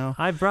sale now.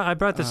 I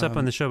brought this up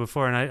on the show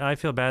before, and I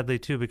feel badly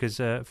too because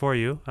for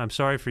you, I'm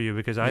sorry for you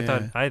because I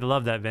thought I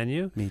loved that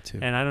venue. Me too.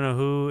 And I don't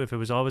know if it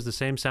was always the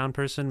same sound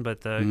person, but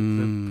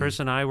the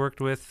person I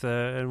worked with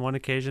on one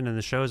occasion and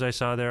the shows I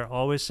saw there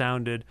always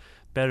sounded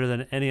better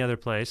than any other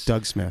place.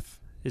 Doug Smith.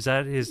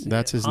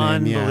 That's his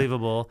name, yeah.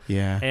 Unbelievable.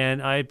 Yeah.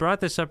 And I brought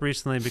this up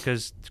recently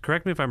because,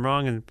 correct me if I'm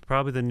wrong, and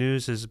probably the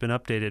news has been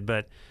updated,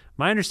 but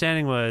my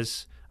understanding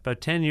was about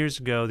 10 years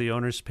ago, the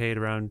owners paid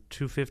around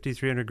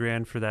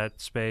 $250,000-$300,000 for that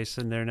space,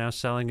 and they're now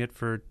selling it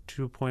for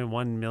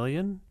 $2.1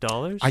 million.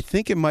 I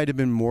think it might have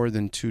been more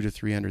than $200,000 to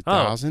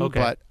 $300,000, okay.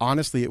 But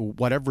honestly,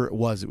 whatever it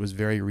was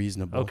very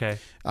reasonable. Okay.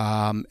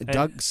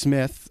 Doug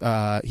Smith,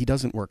 he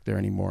doesn't work there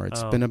anymore.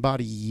 It's been about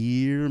a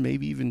year,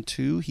 maybe even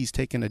 2. He's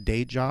taken a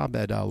day job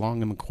at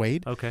Long and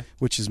McQuaid,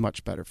 which is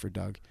much better for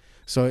Doug.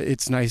 So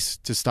it's nice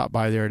to stop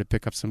by there to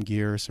pick up some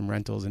gear, some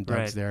rentals, and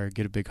Doug's there,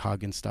 get a big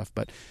hug and stuff.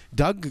 But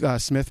Doug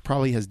Smith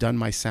probably has done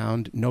my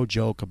sound, no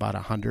joke, about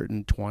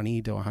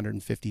 120 to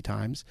 150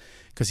 times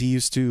because he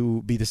used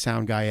to be the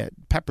sound guy at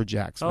Pepper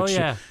Jacks,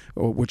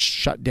 which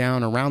shut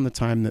down around the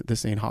time that the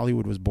St.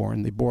 Hollywood was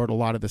born. They bought a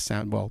lot of the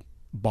sound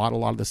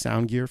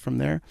gear from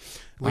there.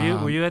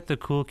 Were you at the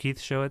Cool Keith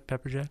show at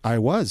Pepper Jacks? I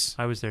was.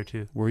 I was there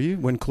too. Were you?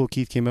 When Cool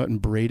Keith came out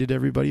and berated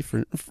everybody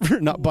for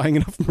not buying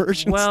enough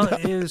merch and Well,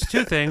 stuff? it was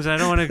 2 things. I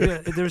don't want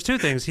to. There was 2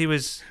 things. He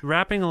was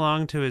rapping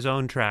along to his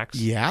own tracks.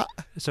 Yeah.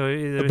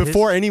 So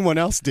before anyone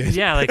else did.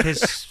 Yeah, like he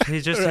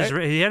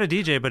had a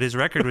DJ, but his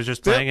record was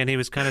just playing, and he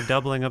was kind of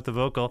doubling up the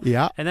vocal.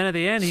 Yeah. And then at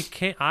the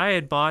end, I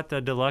had bought the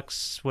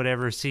deluxe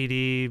whatever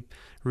CD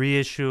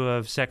reissue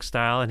of Sex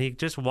Style, and he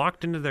just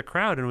walked into the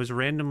crowd and was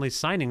randomly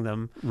signing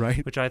them,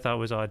 right? Which I thought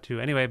was odd too.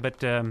 Anyway,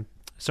 but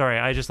sorry,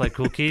 I just like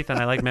Cool Keith, and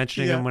I like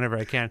mentioning him whenever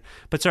I can.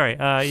 But sorry,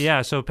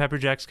 so Pepper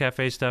Jack's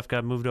Cafe stuff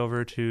got moved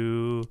over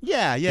to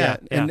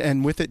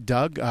and with it,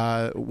 Doug,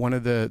 one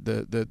of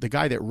the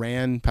guy that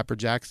ran Pepper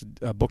Jack's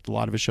booked a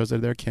lot of his shows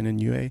out there, Ken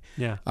Inouye,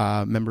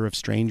 member of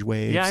Strange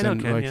Waves. Yeah, I know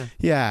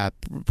Ken.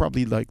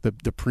 Probably like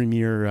the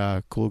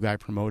premier cool guy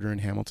promoter in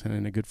Hamilton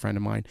and a good friend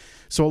of mine.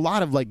 So a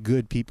lot of like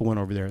good people went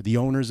over there. The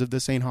owners of the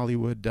St.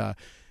 Hollywood.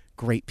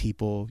 Great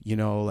people, you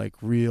know, like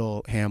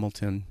real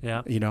Hamilton.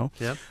 Yeah. You know.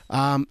 Yep.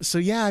 So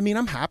yeah, I mean,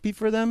 I'm happy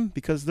for them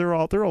because they're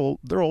older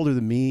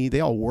than me. They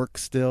all work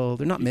still.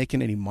 They're not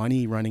making any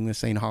money running the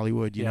St.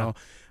 Hollywood. You know,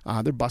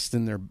 they're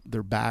busting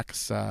their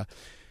backs.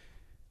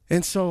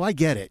 And so I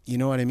get it. You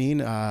know what I mean?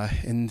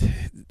 And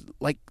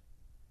like,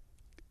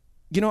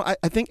 you know,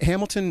 I think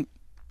Hamilton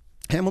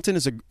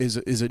is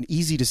an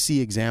easy to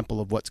see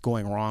example of what's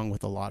going wrong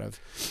with a lot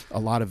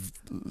of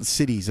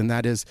cities, and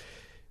that is.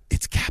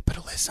 It's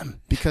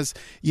capitalism because,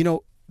 you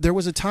know, there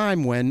was a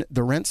time when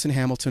the rents in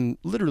Hamilton,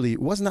 literally,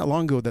 it wasn't that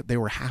long ago that they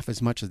were half as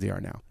much as they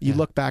are now. You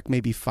look back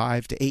maybe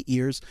 5 to 8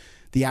 years,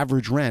 the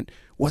average rent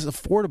was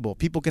affordable.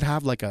 People could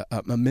have like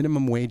a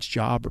minimum wage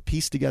job or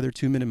piece together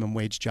 2 minimum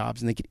wage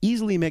jobs, and they could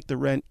easily make the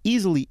rent,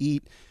 easily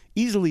eat,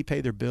 easily pay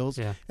their bills,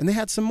 and they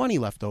had some money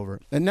left over.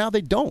 And now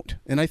they don't.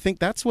 And I think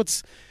that's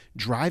what's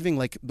driving,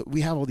 like,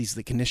 we have all these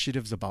like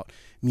initiatives about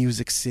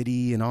Music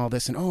City and all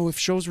this, and if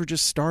shows were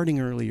just starting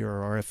earlier,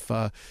 or if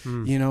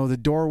you know, the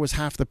door was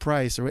half the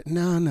price, or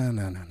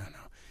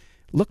no.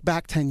 Look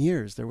back 10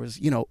 years, there was,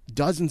 you know,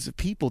 dozens of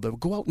people that would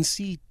go out and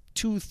see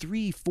 2,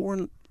 3,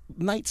 4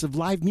 nights of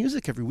live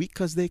music every week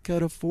because they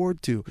could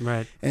afford to.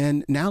 Right.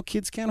 And now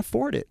kids can't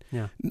afford it.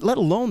 Yeah. Let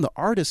alone the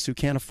artists who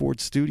can't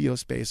afford studio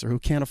space or who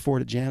can't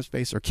afford a jam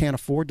space or can't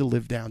afford to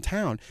live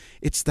downtown.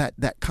 It's that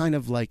kind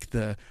of like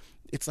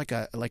it's like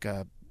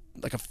a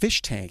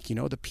fish tank, you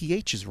know. The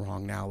pH is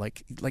wrong now.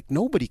 Like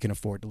nobody can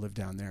afford to live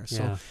down there.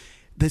 So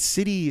the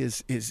city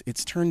is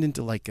it's turned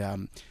into like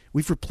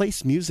we've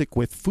replaced music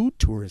with food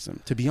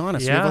tourism, to be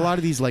honest. We have a lot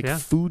of these like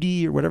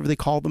foodie or whatever they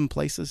call them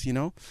places, you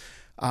know.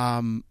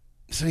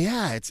 So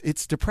yeah,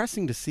 it's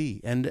depressing to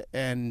see, and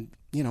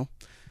you know,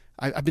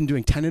 I've been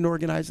doing tenant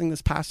organizing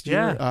this past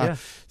year,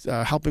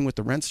 helping with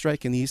the rent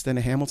strike in the East End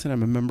of Hamilton.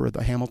 I'm a member of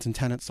the Hamilton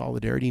Tenant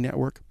Solidarity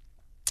Network,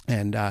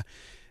 and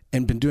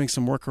and been doing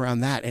some work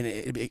around that, and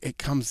it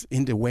comes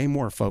into way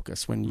more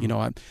focus when, you know,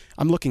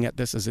 I'm looking at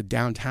this as a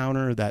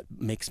downtowner that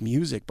makes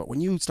music, but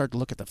when you start to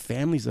look at the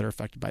families that are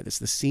affected by this,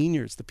 the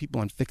seniors, the people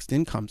on fixed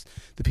incomes,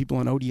 the people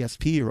on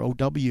ODSP or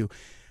OW,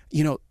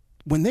 you know,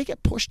 when they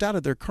get pushed out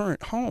of their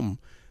current home,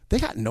 they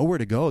got nowhere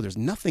to go. There's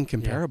nothing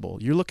comparable.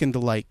 You're looking to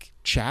like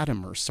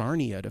Chatham or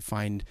Sarnia to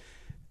find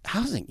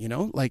housing, you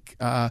know, like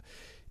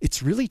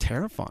it's really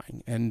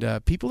terrifying.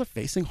 And people are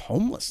facing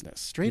homelessness,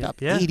 straight up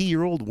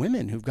 80-year-old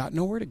women who've got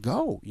nowhere to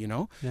go, you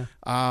know.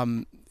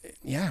 And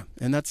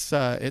that's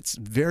it's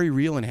very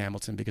real in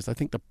Hamilton, because I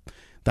think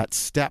that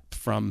step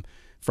from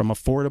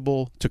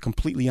affordable to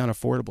completely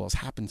unaffordable has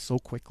happened so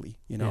quickly.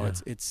 You know,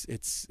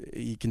 it's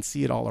you can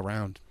see it all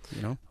around,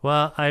 you know.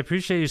 Well, I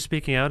appreciate you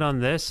speaking out on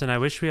this, and I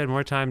wish we had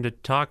more time to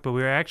talk, but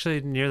we're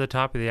actually near the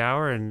top of the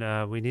hour,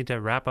 and we need to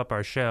wrap up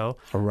our show.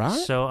 All right.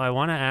 So I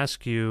want to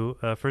ask you,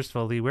 first of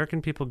all, Lee, where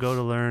can people go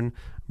to learn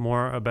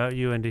more about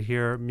you and to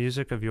hear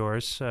music of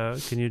yours?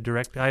 Can you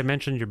direct? I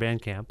mentioned your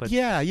Bandcamp, but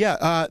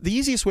the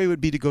easiest way would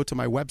be to go to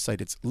my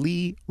website. It's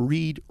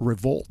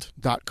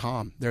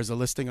LeeReedRevolt.com. There's a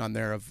listing on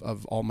there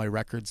of all my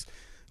records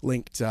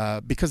linked,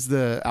 because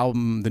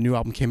the new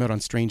album came out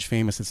on Strange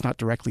Famous. It's not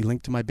directly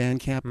linked to my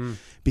Bandcamp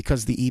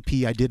because the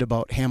EP I did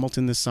about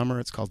Hamilton this summer,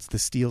 it's called the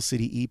Steel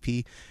City EP.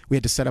 We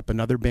had to set up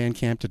another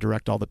Bandcamp to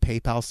direct all the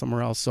PayPal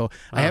somewhere else. So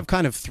I have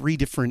kind of 3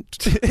 different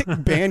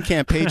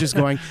Bandcamp pages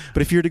going.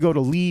 But if you were to go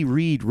to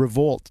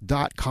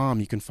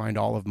LeeReedRevolt.com, you can find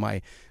all of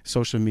my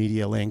social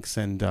media links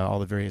and all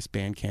the various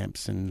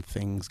Bandcamps and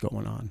things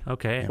going on.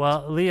 Okay.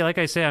 Well, Lee, like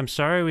I say, I'm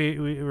sorry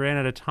we ran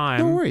out of time.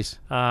 No worries.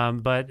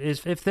 But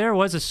if there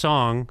was a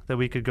song that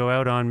we could go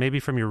out on, maybe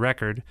from your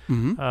record,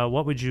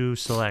 what would you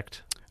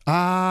select?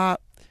 Play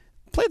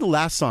the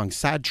last song,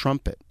 Sad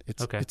Trumpet.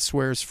 It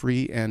swears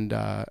free, and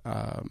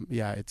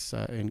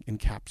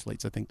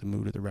encapsulates, I think, the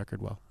mood of the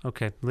record well.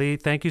 Okay. Lee,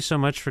 thank you so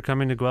much for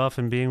coming to Guelph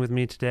and being with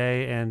me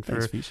today, and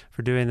for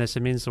doing this. It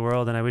means the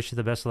world, and I wish you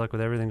the best of luck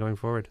with everything going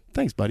forward.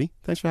 Thanks, buddy.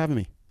 Thanks for having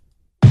me.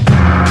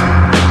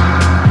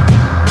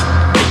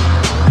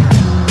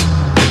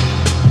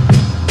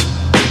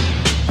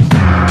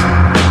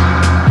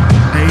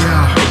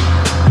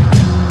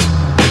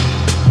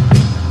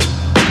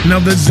 Now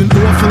there's an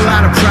awful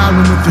lot of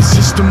problem with the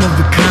system of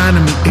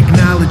economy.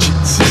 Acknowledge it.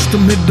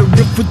 System hit the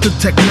rip with the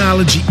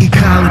technology,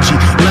 ecology.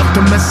 Left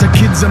a mess of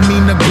kids, I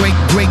mean the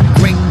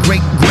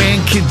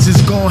great-great-great-great-grandkids is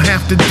gonna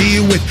have to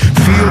deal with.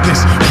 Feel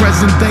this.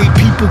 Present day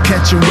people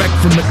catch a wreck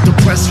from it,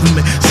 depressed from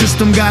it.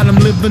 System got them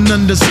living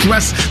under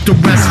stress, the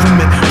rest from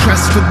it.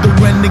 Press for the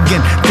rent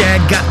again.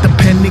 Dad got the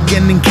pen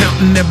again and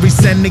counting every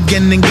cent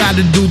again. And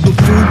gotta do the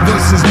food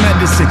versus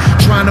medicine.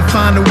 Trying to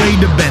find a way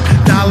to bend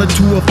dollar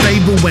to a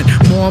favor when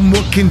mom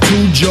working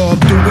 2 jobs,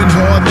 doing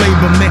hard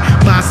labor, man.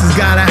 Boss has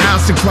got a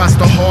house across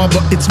the harbor,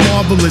 it's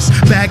marvelous.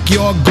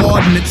 Backyard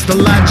garden, it's the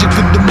logic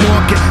of the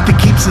market that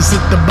keeps us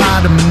at the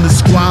bottom in the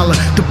squalor,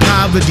 the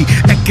poverty,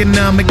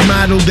 economic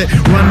model that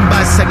run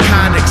by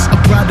psychotics, a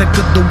product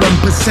of the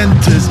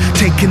 1%ers,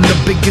 taking the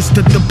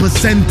biggest of the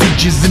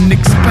percentages,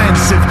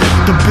 inexpensive.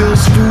 The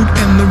bills, food,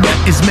 and the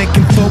rent is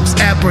making folks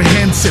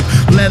apprehensive,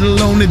 let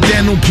alone a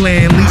dental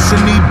plan, Lisa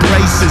need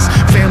braces.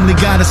 Family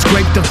gotta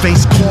scrape the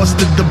face, cost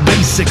of the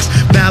basics.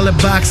 Ballot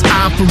box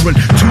offering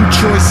 2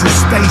 choices,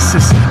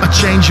 stasis, a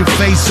change of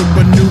face or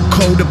a new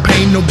coat of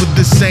paint over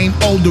the same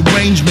old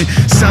arrangement.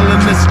 Selling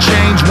us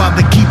change while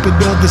they keep it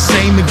all the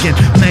same again,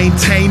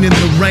 maintaining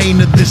the reign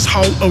of this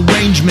whole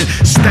arrangement.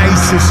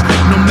 Stasis,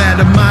 no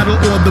matter model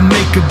or the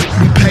make of it,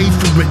 we pay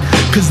for it,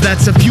 cause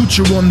that's a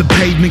future on the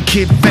pavement,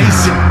 kid,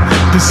 face it.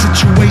 The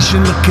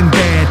situation looking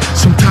bad,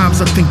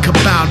 sometimes I think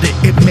about it,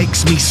 it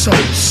makes me so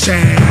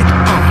sad.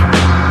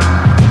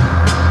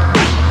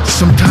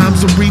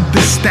 Sometimes I read the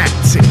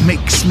stats, it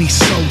makes me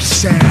so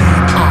sad.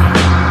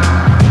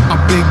 A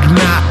big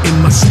knot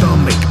in my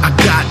stomach, I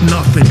got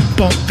nothing,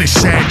 bump this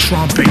sad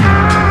trumpet.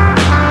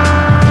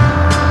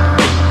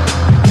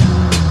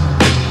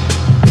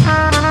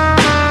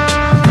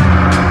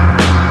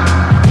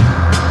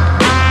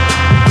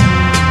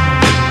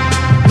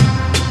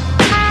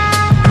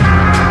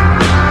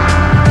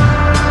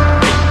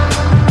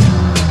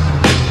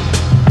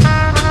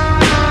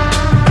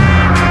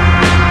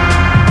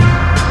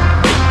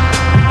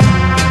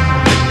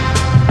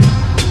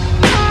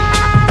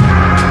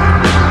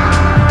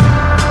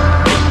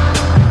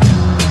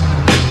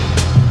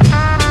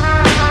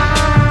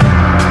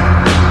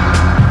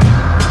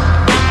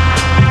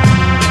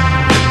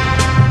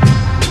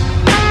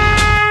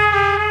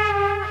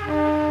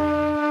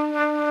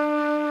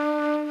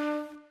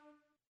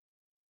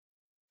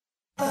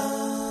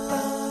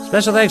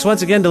 Special thanks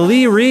once again to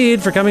Lee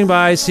Reed for coming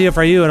by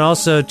CFRU, and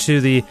also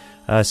to the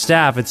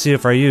staff at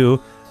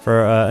CFRU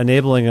for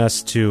enabling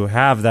us to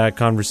have that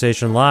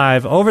conversation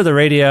live over the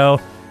radio,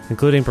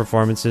 including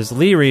performances.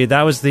 Lee Reed,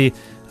 that was the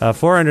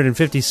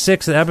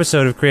 456th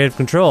episode of Creative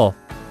Control,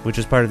 which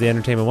is part of the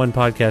Entertainment One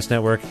podcast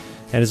network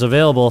and is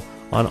available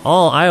on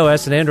all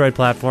iOS and Android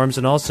platforms,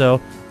 and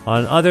also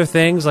on other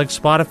things like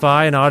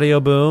Spotify and Audio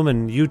Boom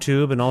and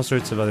YouTube and all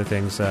sorts of other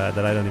things that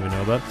I don't even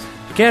know about.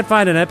 you can't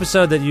find an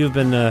episode that you've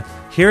been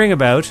hearing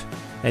about,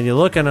 and you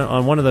look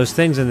on one of those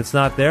things and it's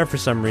not there for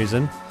some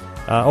reason,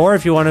 or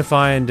if you want to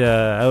find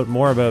out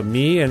more about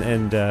me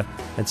and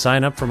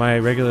sign up for my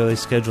regularly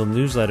scheduled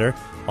newsletter,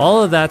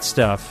 all of that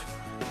stuff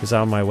is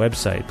on my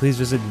website. Please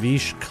visit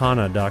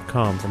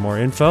vishkhanna.com for more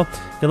info. You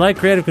can like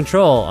Creative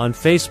Control on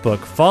Facebook,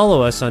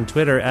 follow us on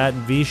Twitter at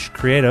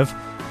vishcreative,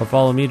 or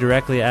follow me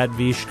directly at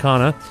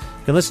vishkhanna.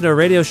 You can listen to a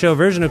radio show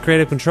version of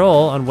Creative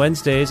Control on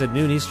Wednesdays at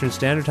noon Eastern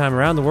Standard Time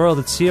around the world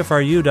at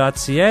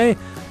cfru.ca,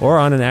 or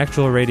on an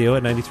actual radio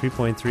at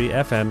 93.3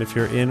 FM if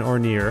you're in or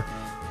near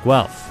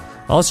Guelph.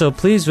 Also,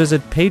 please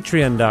visit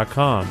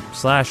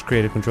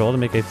patreon.com/Creative Control to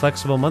make a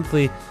flexible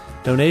monthly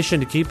donation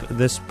to keep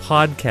this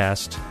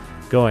podcast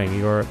going.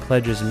 Your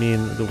pledges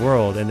mean the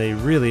world, and they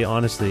really,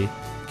 honestly,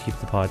 keep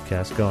the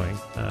podcast going,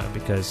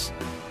 because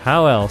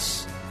how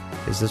else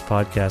is this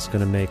podcast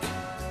going to make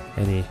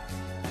any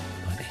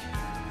money?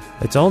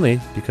 It's only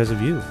because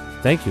of you.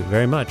 Thank you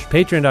very much.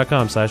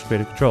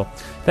 Patreon.com/Creative Control.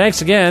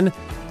 Thanks again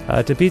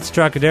to Pizza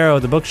Trocadero,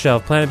 The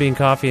Bookshelf, Planet Bean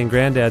Coffee, and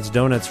Granddad's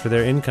Donuts for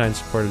their in-kind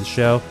support of the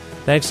show.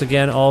 Thanks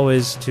again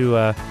always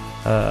to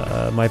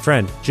my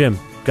friend, Jim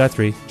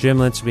Guthrie. Jim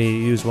lets me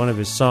use one of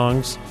his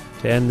songs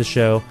to end the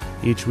show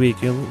each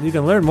week. You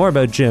can learn more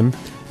about Jim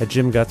at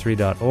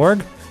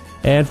jimguthrie.org.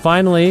 And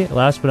finally,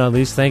 last but not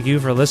least, thank you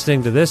for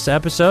listening to this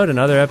episode and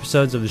other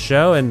episodes of the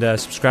show, and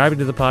subscribing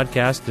to the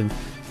podcast and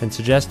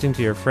suggesting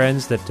to your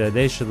friends that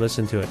they should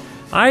listen to it.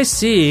 I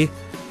see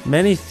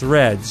many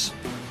threads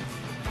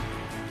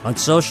on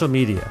social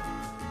media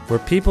where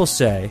people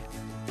say,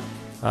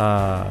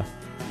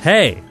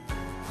 hey,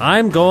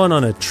 I'm going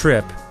on a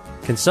trip.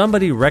 Can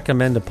somebody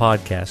recommend a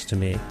podcast to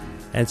me?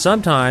 And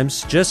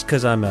sometimes, just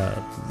because I'm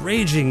a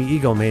raging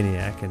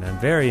egomaniac and I'm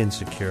very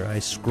insecure, I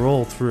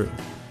scroll through.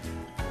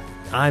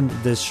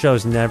 This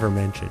show's never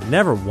mentioned.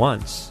 Never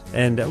once.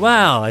 And,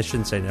 well, I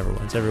shouldn't say never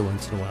once. Every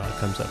once in a while it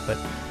comes up. But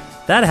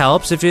that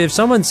helps. If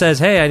someone says,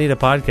 hey, I need a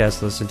podcast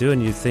to listen to,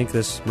 and you think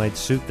this might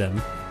suit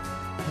them,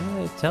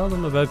 tell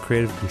them about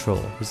Creative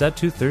Control. Is that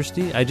too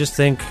thirsty? I just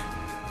think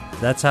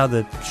that's how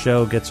the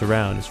show gets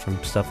around, is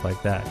from stuff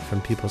like that.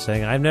 From people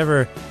saying, I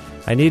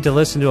need to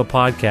listen to a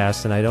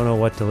podcast and I don't know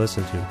what to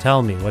listen to.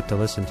 Tell me what to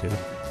listen to.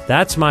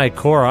 That's my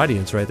core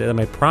audience right there,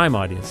 my prime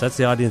audience. That's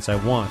the audience I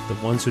want. The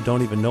ones who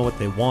don't even know what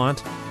they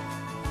want,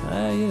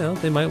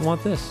 they might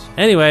want this.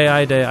 Anyway,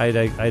 I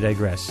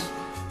digress.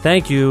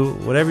 Thank you.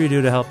 Whatever you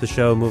do to help the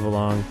show move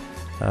along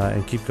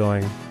and keep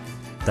going,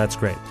 that's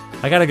great.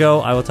 I gotta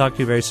go. I will talk to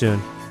you very soon.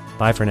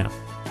 Bye for now.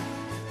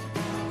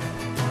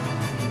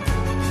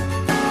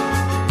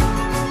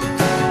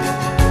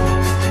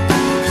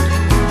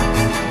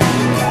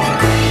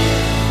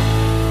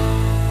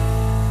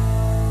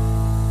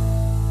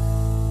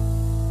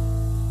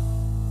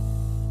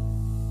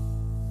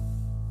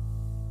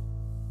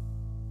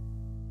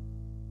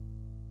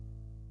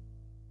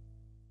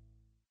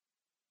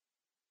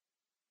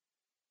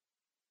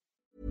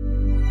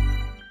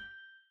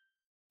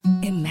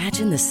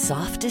 Imagine the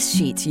softest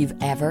sheets you've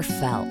ever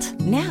felt.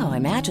 Now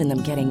imagine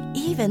them getting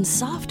even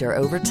softer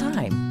over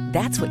time.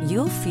 That's what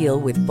you'll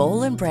feel with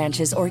Boll &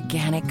 Branch's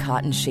organic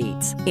cotton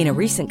sheets. In a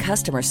recent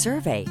customer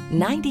survey,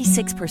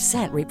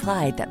 96%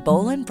 replied that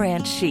Boll &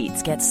 Branch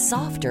sheets get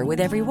softer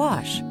with every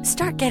wash.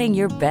 Start getting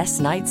your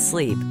best night's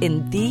sleep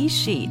in these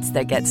sheets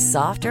that get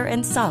softer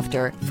and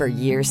softer for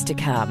years to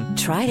come.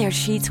 Try their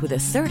sheets with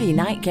a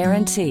 30-night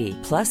guarantee.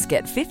 Plus,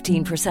 get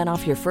 15%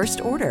 off your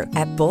first order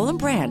at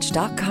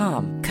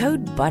bollandbranch.com.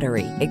 Code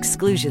BUTTERY.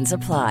 Exclusions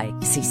apply.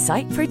 See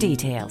site for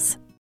details.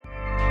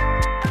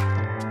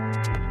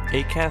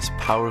 Acast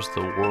powers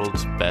the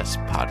world's best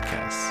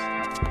podcasts.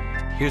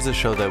 Here's a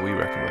show that we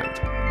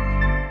recommend.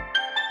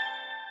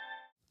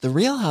 The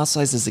Real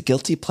Housewives is a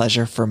guilty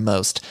pleasure for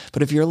most,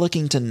 but if you're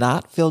looking to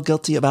not feel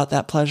guilty about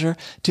that pleasure,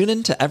 tune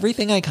in to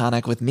Everything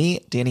Iconic with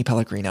me, Danny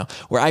Pellegrino,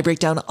 where I break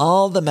down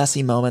all the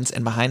messy moments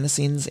and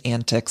behind-the-scenes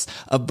antics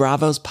of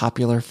Bravo's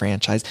popular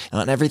franchise. And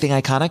on Everything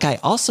Iconic,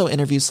 I also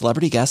interview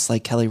celebrity guests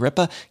like Kelly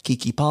Ripa,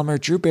 Keke Palmer,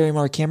 Drew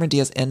Barrymore, Cameron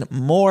Diaz, and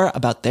more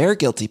about their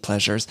guilty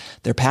pleasures,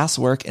 their past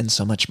work, and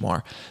so much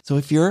more. So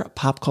if you're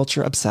pop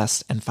culture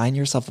obsessed and find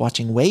yourself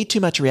watching way too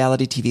much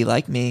reality TV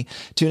like me,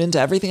 tune in to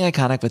Everything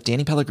Iconic with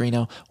Danny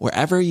Pellegrino,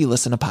 wherever you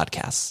listen to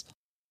podcasts.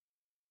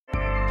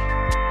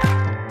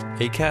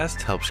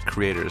 Acast helps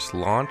creators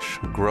launch,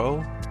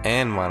 grow,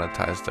 and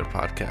monetize their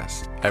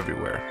podcasts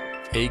everywhere.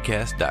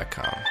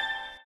 Acast.com.